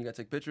walk out and you got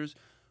to take pictures.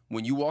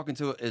 When you walk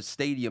into a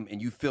stadium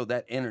and you feel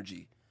that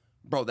energy,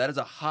 bro, that is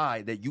a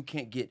high that you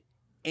can't get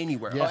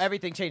anywhere. Yeah. Oh,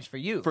 everything changed for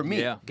you. For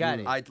me, Yeah. Got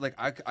it. I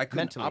couldn't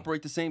Mentally.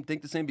 operate the same,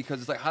 think the same, because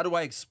it's like, how do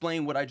I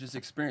explain what I just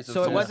experienced?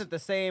 So it wasn't the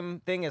same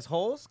thing as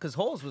Holes? Because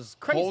Holes was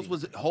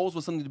crazy. Holes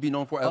was something to be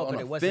known for Oh, on but a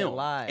it wasn't film.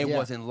 live. It Yeah.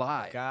 wasn't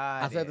live.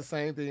 Got I said it. the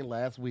same thing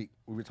last week.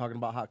 We were talking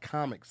about how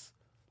comics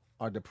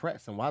are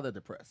depressed and why they're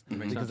depressed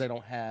because they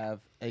don't have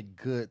a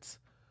good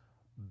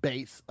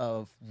base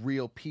of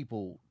real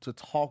people to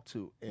talk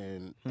to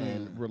and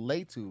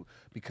relate to,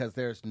 because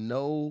there's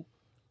no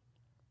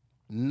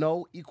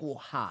equal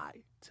high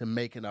to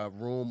making a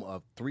room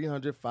of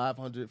 300,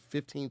 500,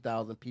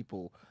 15,000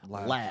 people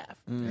laugh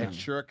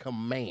at your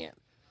command.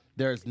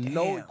 There's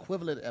no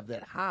equivalent of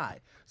that high.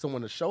 So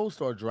when the shows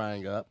start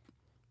drying up,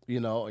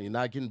 and you're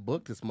not getting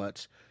booked as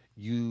much,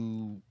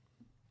 you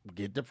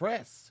get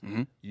depressed.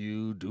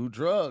 You do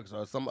drugs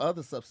or some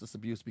other substance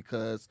abuse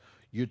because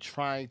you're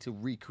trying to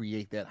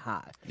recreate that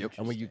high.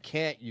 And when you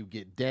can't, you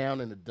get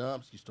down in the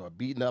dumps, you start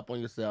beating up on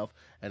yourself,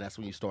 and that's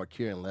when you start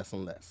caring less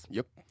and less.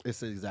 Yep. It's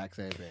the exact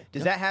same thing.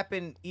 Does that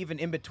happen even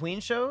in between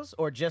shows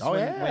or just Oh, when,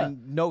 yeah.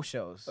 when no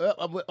shows?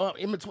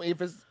 In between,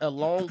 if it's a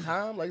long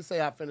time, like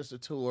say I finished a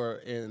tour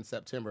in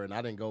September and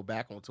I didn't go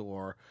back on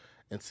tour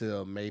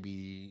until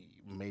maybe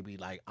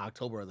like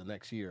October of the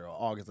next year or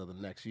August of the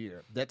next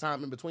year. That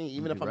time in between,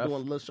 even if I'm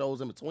doing little shows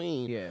in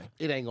between,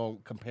 it ain't gonna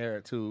compare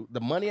it to the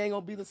money ain't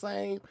gonna be the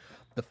same,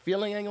 the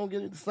feeling ain't gonna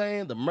get the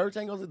same, the merch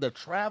ain't gonna, the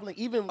traveling,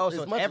 even Oh, as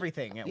so it's much,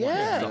 everything at once.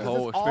 yeah, The it's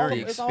whole just all-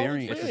 experience. it's all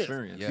Experience.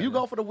 Experience. Yeah. You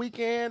go for the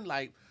weekend,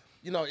 like,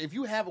 if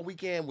you have a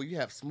weekend where you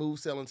have smooth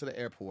sailing to the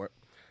airport,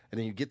 and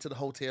then you get to the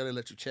hotel, they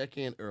let you check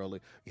in early.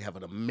 You have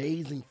an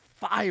amazing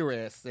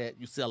fire-ass set.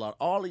 You sell out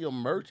all of your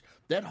merch.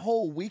 That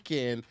whole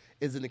weekend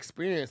is an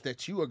experience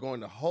that you are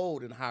going to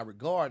hold in high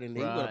regard, and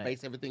then you're going to Right.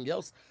 base everything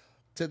else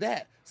to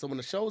that. So when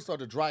the shows start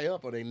to dry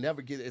up or they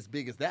never get as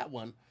big as that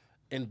one,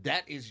 and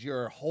that is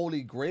your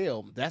holy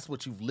grail, that's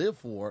what you've lived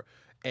for,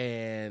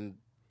 and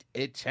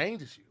it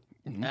changes you.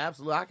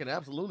 Absolutely, I can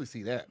absolutely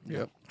see that.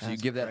 Yep. So you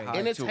give that high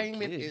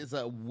Entertainment to a kid. is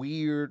a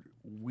weird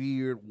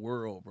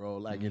world, bro.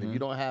 Like, and if you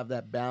don't have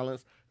that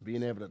balance,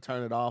 being able to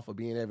turn it off or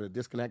being able to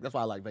disconnect, that's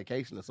why I like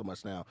vacationing so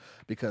much now,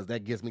 because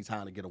that gives me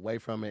time to get away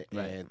from it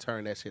and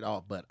turn that shit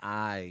off. But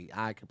I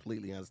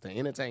completely understand.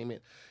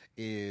 Entertainment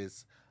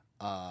is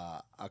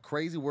a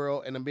crazy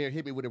world. And Amir,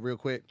 hit me with it real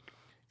quick.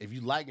 If you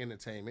like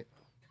entertainment,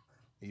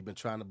 you've been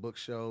trying to book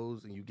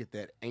shows and you get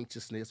that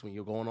anxiousness when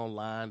you're going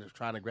online and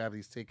trying to grab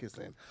these tickets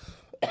and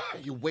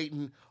you're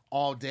waiting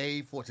all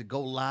day for it to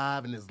go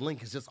live and this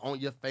link is just on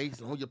your face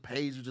and on your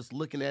page, you're just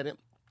looking at it.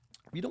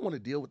 If you don't want to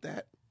deal with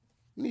that,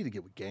 you need to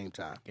get with Game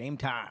Time. Game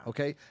time.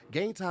 Okay?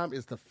 Game Time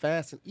is the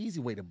fast and easy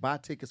way to buy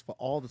tickets for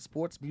all the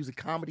sports, music,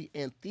 comedy,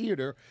 and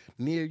theater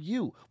near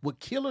you. With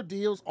killer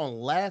deals on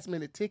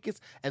last-minute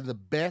tickets and the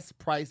best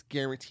price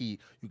guarantee,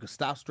 you can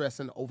stop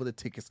stressing over the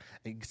tickets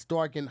and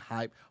start getting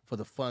hyped for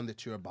the fun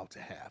that you're about to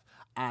have.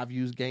 I've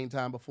used Game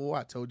Time before.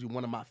 I told you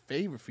one of my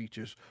favorite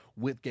features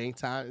with Game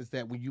Time is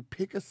that when you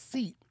pick a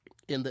seat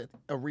in the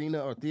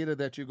arena or theater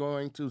that you're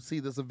going to see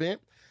this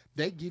event,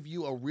 they give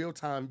you a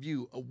real-time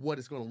view of what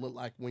it's going to look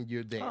like when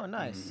you're there. Oh,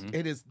 nice.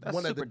 It is That's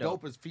one of the super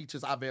dope. dopest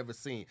features I've ever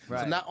seen. So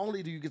Right. not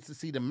only do you get to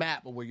see the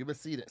map of where you've been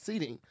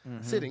sitting,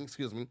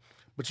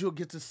 but you'll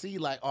get to see,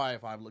 like, all right,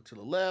 if I look to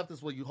the left, this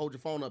is where you hold your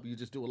phone up, you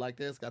just do it like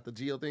this, got the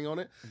geo thing on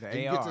it, The and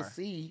you get to AR.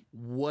 see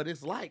what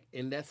it's like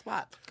in that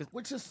spot,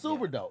 which is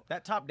super dope.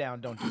 That top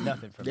down don't do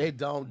nothing for me. They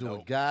don't do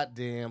a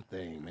goddamn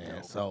thing,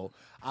 man. So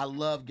I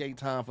love Game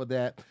Time for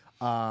that.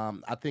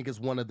 I think it's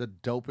one of the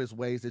dopest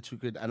ways that you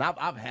could, and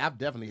I've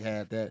definitely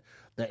had that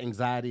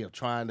anxiety of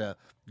trying to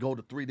go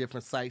to 3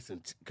 different sites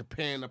and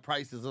comparing the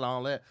prices and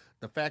all that.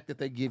 The fact that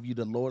they give you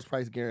the lowest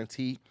price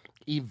guarantee,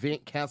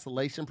 event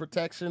cancellation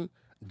protection,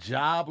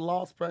 job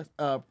loss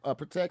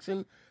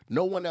protection,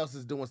 no one else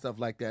is doing stuff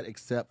like that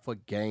except for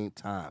Game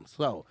Time.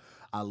 So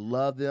I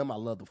love them. I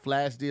love the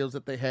flash deals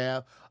that they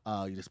have.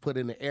 You just put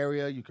in the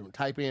area. You can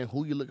type in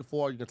who you're looking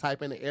for. You can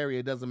type in the area.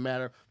 It doesn't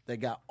matter. They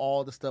got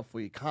all the stuff for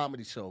you.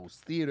 Comedy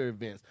shows, theater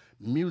events,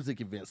 music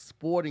events,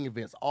 sporting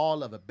events,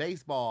 all of it.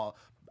 Baseball,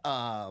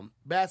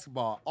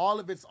 basketball, all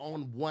of it's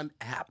on one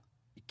app.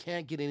 You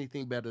can't get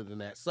anything better than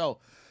that. So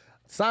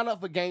sign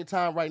up for Game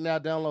Time right now.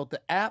 Download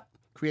the app,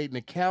 create an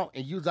account,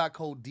 and use our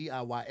code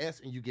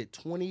DIYS, and you get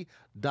 $20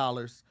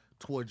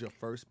 towards your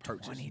first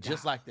purchase.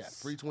 Just like that.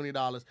 Free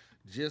 $20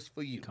 just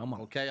for you. Come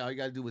on. Okay? All you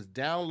got to do is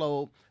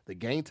download the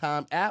Game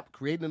Time app,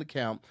 create an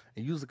account,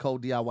 and use the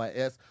code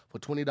DIYS for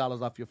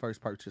 $20 off your first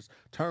purchase.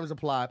 Terms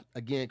apply.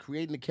 Again,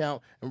 create an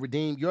account and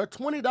redeem your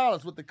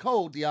 $20 with the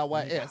code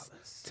DIYS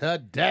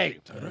today.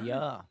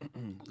 Yeah.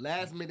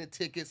 Last minute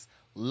tickets,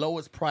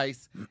 lowest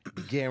price,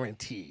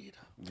 guaranteed.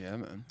 Yeah,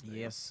 man.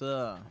 Yes,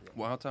 sir.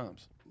 Wild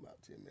times. About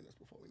 10 minutes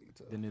before we need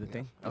to. The new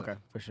thing? Okay,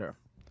 for sure.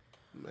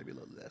 Maybe a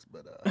little less,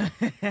 but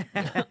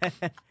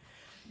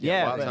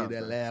Yeah, wild but times.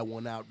 get that last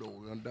one out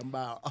though. I'm talking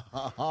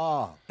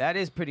about that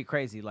is pretty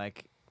crazy.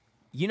 Like,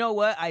 you know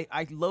what?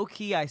 I low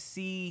key I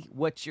see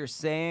what you're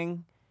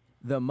saying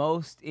the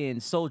most in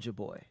Soulja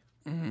Boy,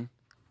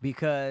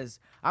 because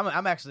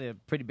I'm actually a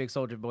pretty big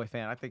Soulja Boy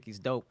fan. I think he's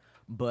dope,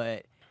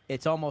 but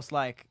it's almost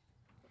like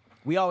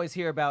we always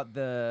hear about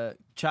the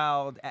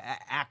child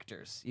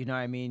actors. You know what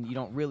I mean? You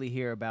don't really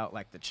hear about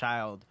like the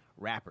child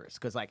rappers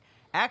because like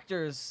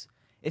actors,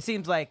 it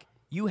seems like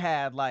you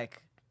had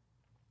like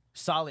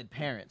solid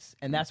parents,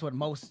 and that's what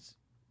most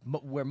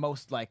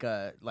like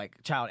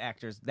child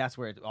actors. That's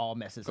where it all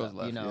messes Goes up.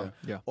 left, you know,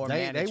 yeah. or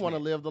They management. want to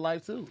live the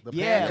life too. The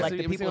Yeah, parents, like the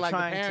it seems people like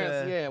trying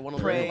parents, to want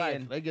to live prey the life.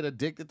 and They get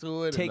addicted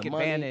to it. take and the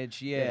money.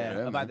 advantage, Yeah,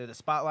 of man. either the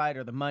spotlight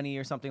or the money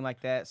or something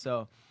like that.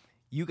 So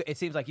it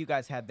seems like you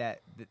guys have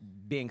that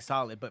being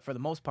solid, but for the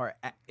most part,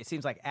 it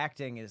seems like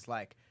acting is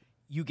like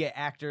you get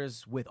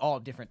actors with all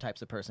different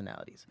types of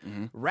personalities.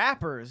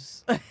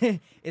 Rappers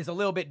is a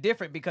little bit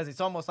different because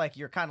it's almost like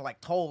you're kind of like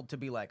told to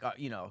be like,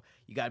 you know,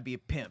 you got to be a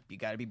pimp, you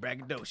got to be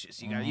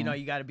braggadocious, you got,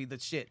 you got to be the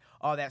shit,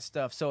 all that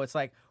stuff. So it's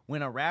like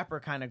when a rapper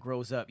kind of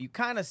grows up, you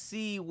kind of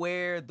see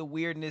where the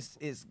weirdness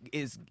is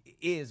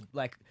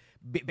like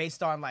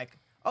based on like,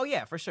 oh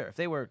yeah, for sure. If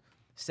they were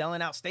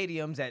selling out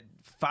stadiums at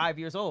 5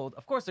 years old,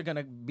 of course they're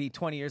gonna be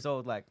 20 years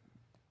old, like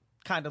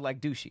kind of like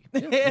douchey.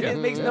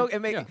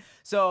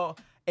 So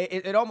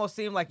it almost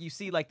seemed like you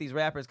see like these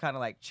rappers kind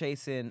of like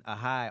chasing a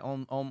high,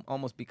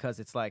 almost because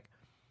it's like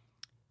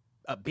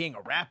being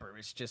a rapper.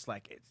 It's just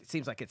like it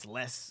seems like it's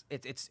less.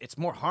 It's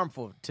more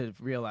harmful to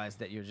realize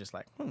that you're just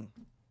like,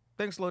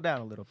 things slow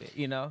down a little bit.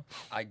 You know.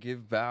 I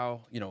give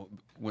Bow, you know,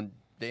 when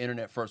the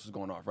internet first was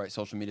going off, right?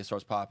 Social media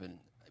starts popping.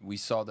 We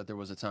saw that there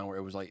was a time where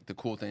it was like the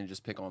cool thing to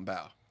just pick on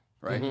Bow,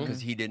 right? Because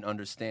he didn't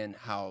understand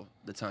how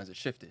the times had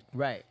shifted.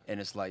 Right.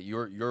 And it's like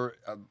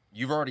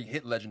you've already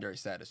hit legendary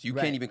status. You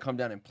Right. can't even come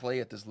down and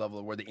play at this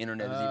level where the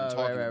internet is even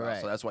talking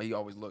about. So that's why he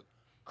always looked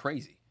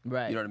crazy.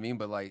 Right. You know what I mean?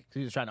 But like So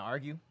he was trying to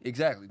argue.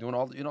 exactly doing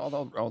all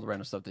all the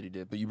random stuff that he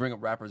did. But you bring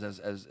up rappers as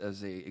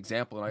a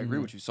example, and I agree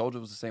with you. Soulja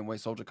was the same way.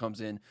 Soulja comes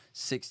in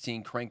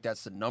 16, Crank.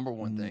 That's the number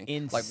one thing.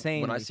 Insanely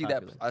Like when I see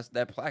popular.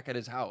 that plaque at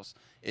his house,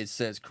 it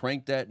says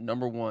Crank That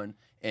 #1.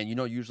 And you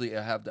know, usually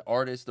I have the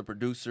artist, the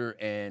producer,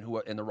 and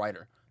the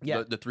writer.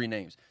 Yeah. The three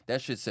names.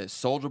 That shit says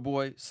Soulja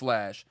Boy /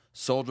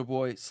 Soulja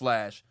Boy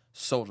 /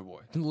 Soulja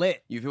Boy.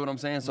 Lit. You feel what I'm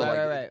saying? So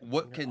Right.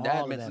 what can All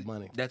that of mean? that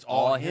money. That's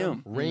all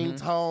him.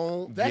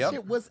 Ringtone. That Yep.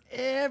 shit was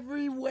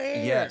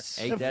everywhere. Yes.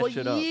 And Ate that for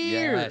shit up.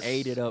 years. Yes.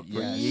 Ate it up for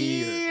Yes.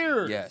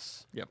 years.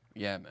 Yes. Yep.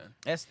 Yeah, man.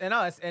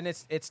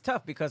 It's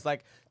tough because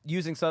like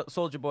using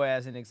Soulja Boy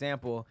as an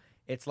example,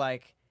 it's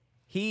like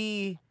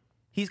he's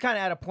kind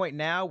of at a point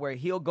now where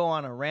he'll go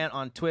on a rant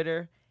on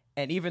Twitter,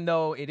 and even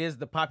though it is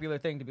the popular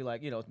thing to be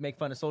like, you know, make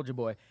fun of Soulja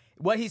Boy,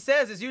 what he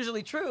says is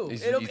usually true.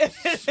 He's It'll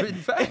spitting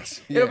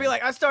facts. It'll Yeah. be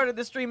like, I started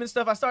the streaming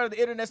stuff, I started the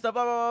internet stuff,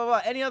 blah, blah, blah,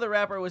 blah. Any other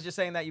rapper was just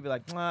saying that, you'd be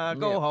like,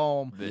 go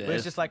home. But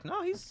it's just like,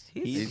 no, he's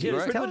He's telling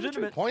right. the legitimate.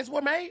 truth. Points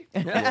were made.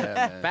 Yeah,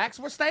 man. Facts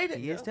were stated.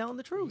 He is telling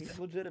the truth. He's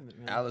legitimate,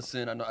 man.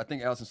 Allison, I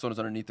think Allison Stone is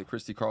underneath the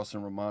Christy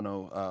Carlson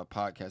Romano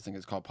podcast. I think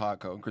it's called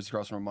Podco. And Christy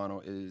Carlson Romano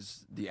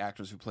is the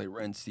actress who played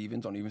Ren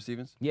Stevens on Even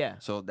Stevens. Yeah.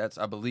 So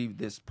I believe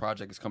this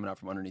project is coming out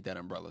from underneath that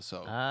umbrella.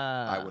 So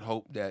Ah. I would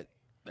hope that,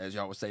 as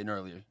y'all was saying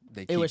earlier,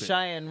 they keep It was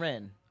Shia and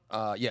Ren.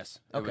 Yes.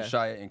 It Okay. was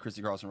Shia and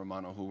Christy Carlson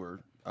Romano who were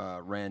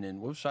ran in.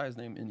 What was Shia's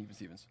name in Even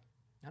Stevens?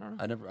 I don't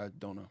know. I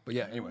don't know. But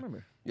yeah, anyway.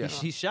 Remember. Yeah.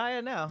 He's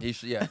Shia now.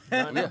 Yeah.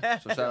 Yeah.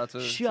 So shout out to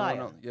Shia. everyone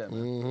else. Yeah,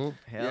 man.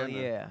 Hell Yeah,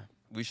 man. yeah.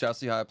 We shall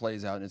see how it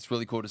plays out, and it's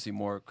really cool to see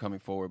more coming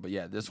forward. But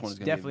yeah, this one is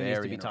going to be Definitely needs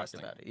very to be talked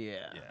interesting.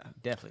 about. Yeah.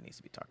 Definitely needs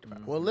to be talked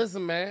about. Well,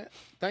 listen, man.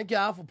 Thank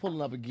y'all for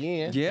pulling up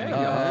again.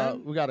 Yeah,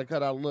 we got to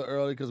cut out a little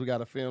early because we got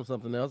to film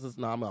something else.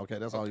 I'm okay.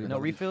 That's all you. No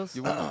refills?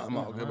 I'm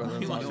okay, brother.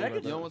 That's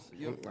You all want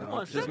you seconds? brother. Come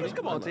on, seconds.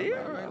 Come on, T.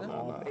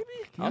 I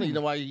don't even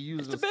know why you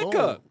use the big spoon.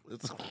 cup.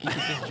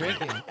 Just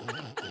drinking.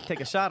 Take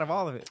a shot of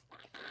all of it.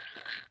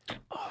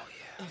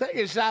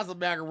 Taking shots of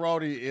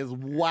macaroni is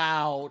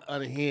wild,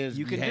 unhinged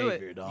You can behavior,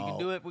 do it. dog. You can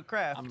do it with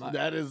craft. I'm not-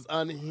 That is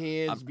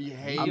unhinged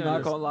behavior. I'm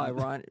not gonna lie,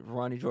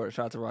 Ronnie Jordan.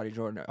 Shout out to Ronnie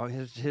Jordan. Oh,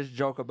 his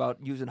joke about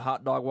using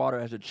hot dog water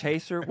as a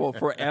chaser will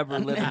forever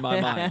live in my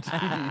mind.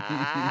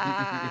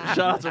 Shout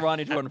out to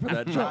Ronnie Jordan for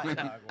that joke.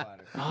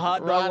 Hot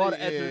dog Ronnie water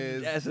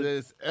is as a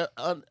just,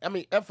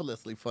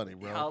 effortlessly funny,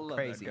 bro. I love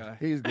Crazy. that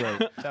guy. He's great.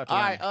 Shout out to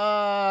All Ronnie.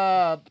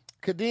 right,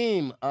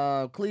 Khadeem,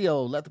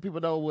 Khleo, let the people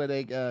know where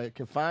they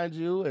can find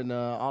you and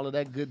all of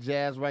that good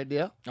jazz right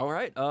there. All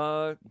right,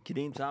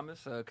 Khadeem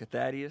Thomas,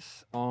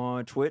 Cathadius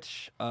on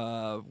Twitch.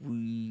 I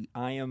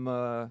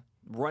am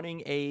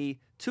running a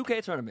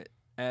 2K tournament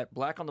at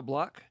Black on the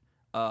Block,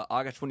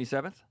 August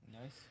 27th.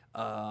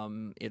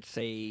 Nice. It's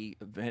a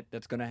event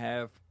that's going to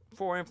have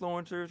 4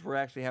 influencers. We're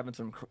actually having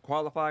some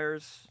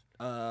qualifiers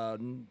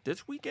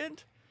this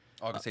weekend,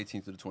 August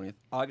 18th to the 20th.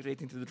 August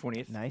 18th to the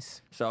 20th.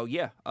 Nice. So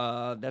yeah,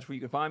 that's where you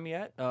can find me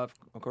at. Of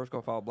course,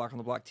 go follow Black on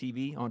the Block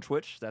TV on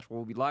Twitch. That's where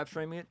we'll be live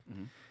streaming it.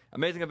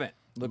 Amazing event.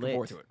 Looking Lit.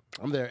 forward to it.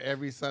 I'm there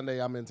every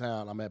Sunday I'm in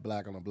town. I'm at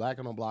Black on the Black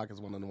on the Block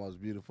is one of the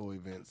most beautiful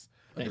events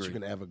that you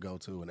can ever go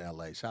to in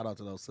LA. Shout out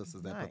to those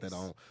sisters that put that Nice.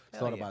 on. Hell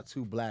Started yeah. by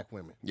 2 black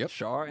women. Yep.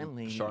 Shar and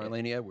Laney. Char and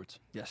Laney Edwards.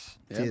 Yes.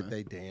 Yeah, Did man.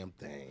 they damn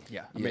thing.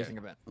 Yeah. Amazing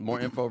event. More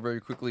info very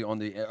quickly on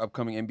the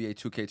upcoming NBA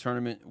 2K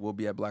tournament. We'll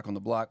be at Black on the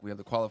Block. We have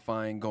the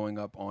qualifying going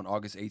up on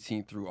August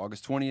 18th through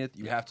August 20th.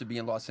 You have to be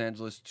in Los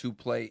Angeles to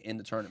play in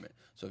the tournament.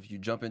 So if you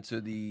jump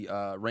into the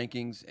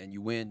rankings and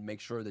you win, make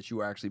sure that you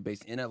are actually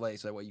based in LA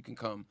so that way you can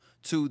come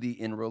to the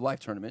in real life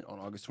tournament on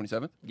August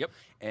 27th. Yep.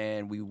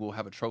 And we will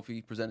have a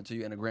trophy presented to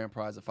you and a grand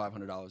prize of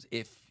 $500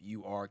 if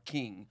you are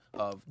king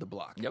of the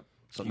block. Yep.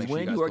 So You make sure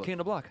win, you guys you are look. king of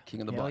the block.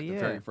 King of the Hell block, the yeah.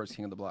 very first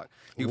king of the block.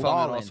 You can follow me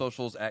on all Ballin'.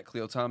 socials at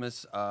Khleo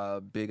Thomas.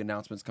 Big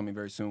announcements coming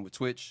very soon with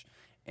Twitch,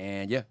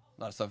 and yeah,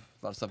 a lot of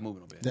stuff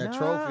moving over there. That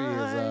trophy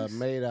Nice. is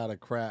made out of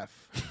Kraft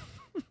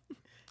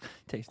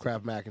Tasty.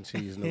 mac and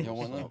cheese noodles. don't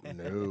want So,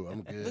 no,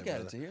 I'm good. Look at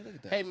brother. it, Tahir. Look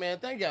at that. Hey man,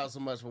 thank y'all so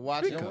much for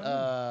watching.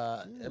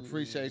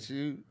 Appreciate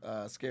you,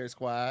 Scary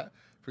Squad.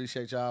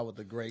 Appreciate y'all with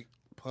the great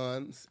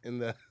puns in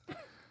the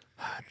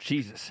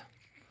Jesus.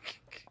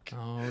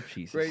 Oh,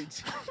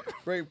 Jesus.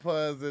 great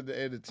puns in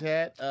the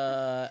chat.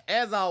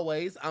 As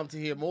always, I'm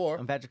Tahir Moore.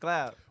 I'm Patrick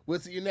Cloud. We'll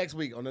see you next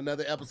week on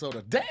another episode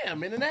of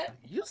Damn Internet.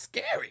 You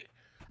scary.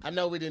 I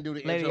know we didn't do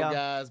the Later, intro, y'all.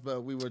 guys,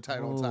 but we were tight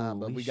on time.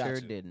 But we we got sure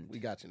you. didn't. We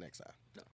got you next time.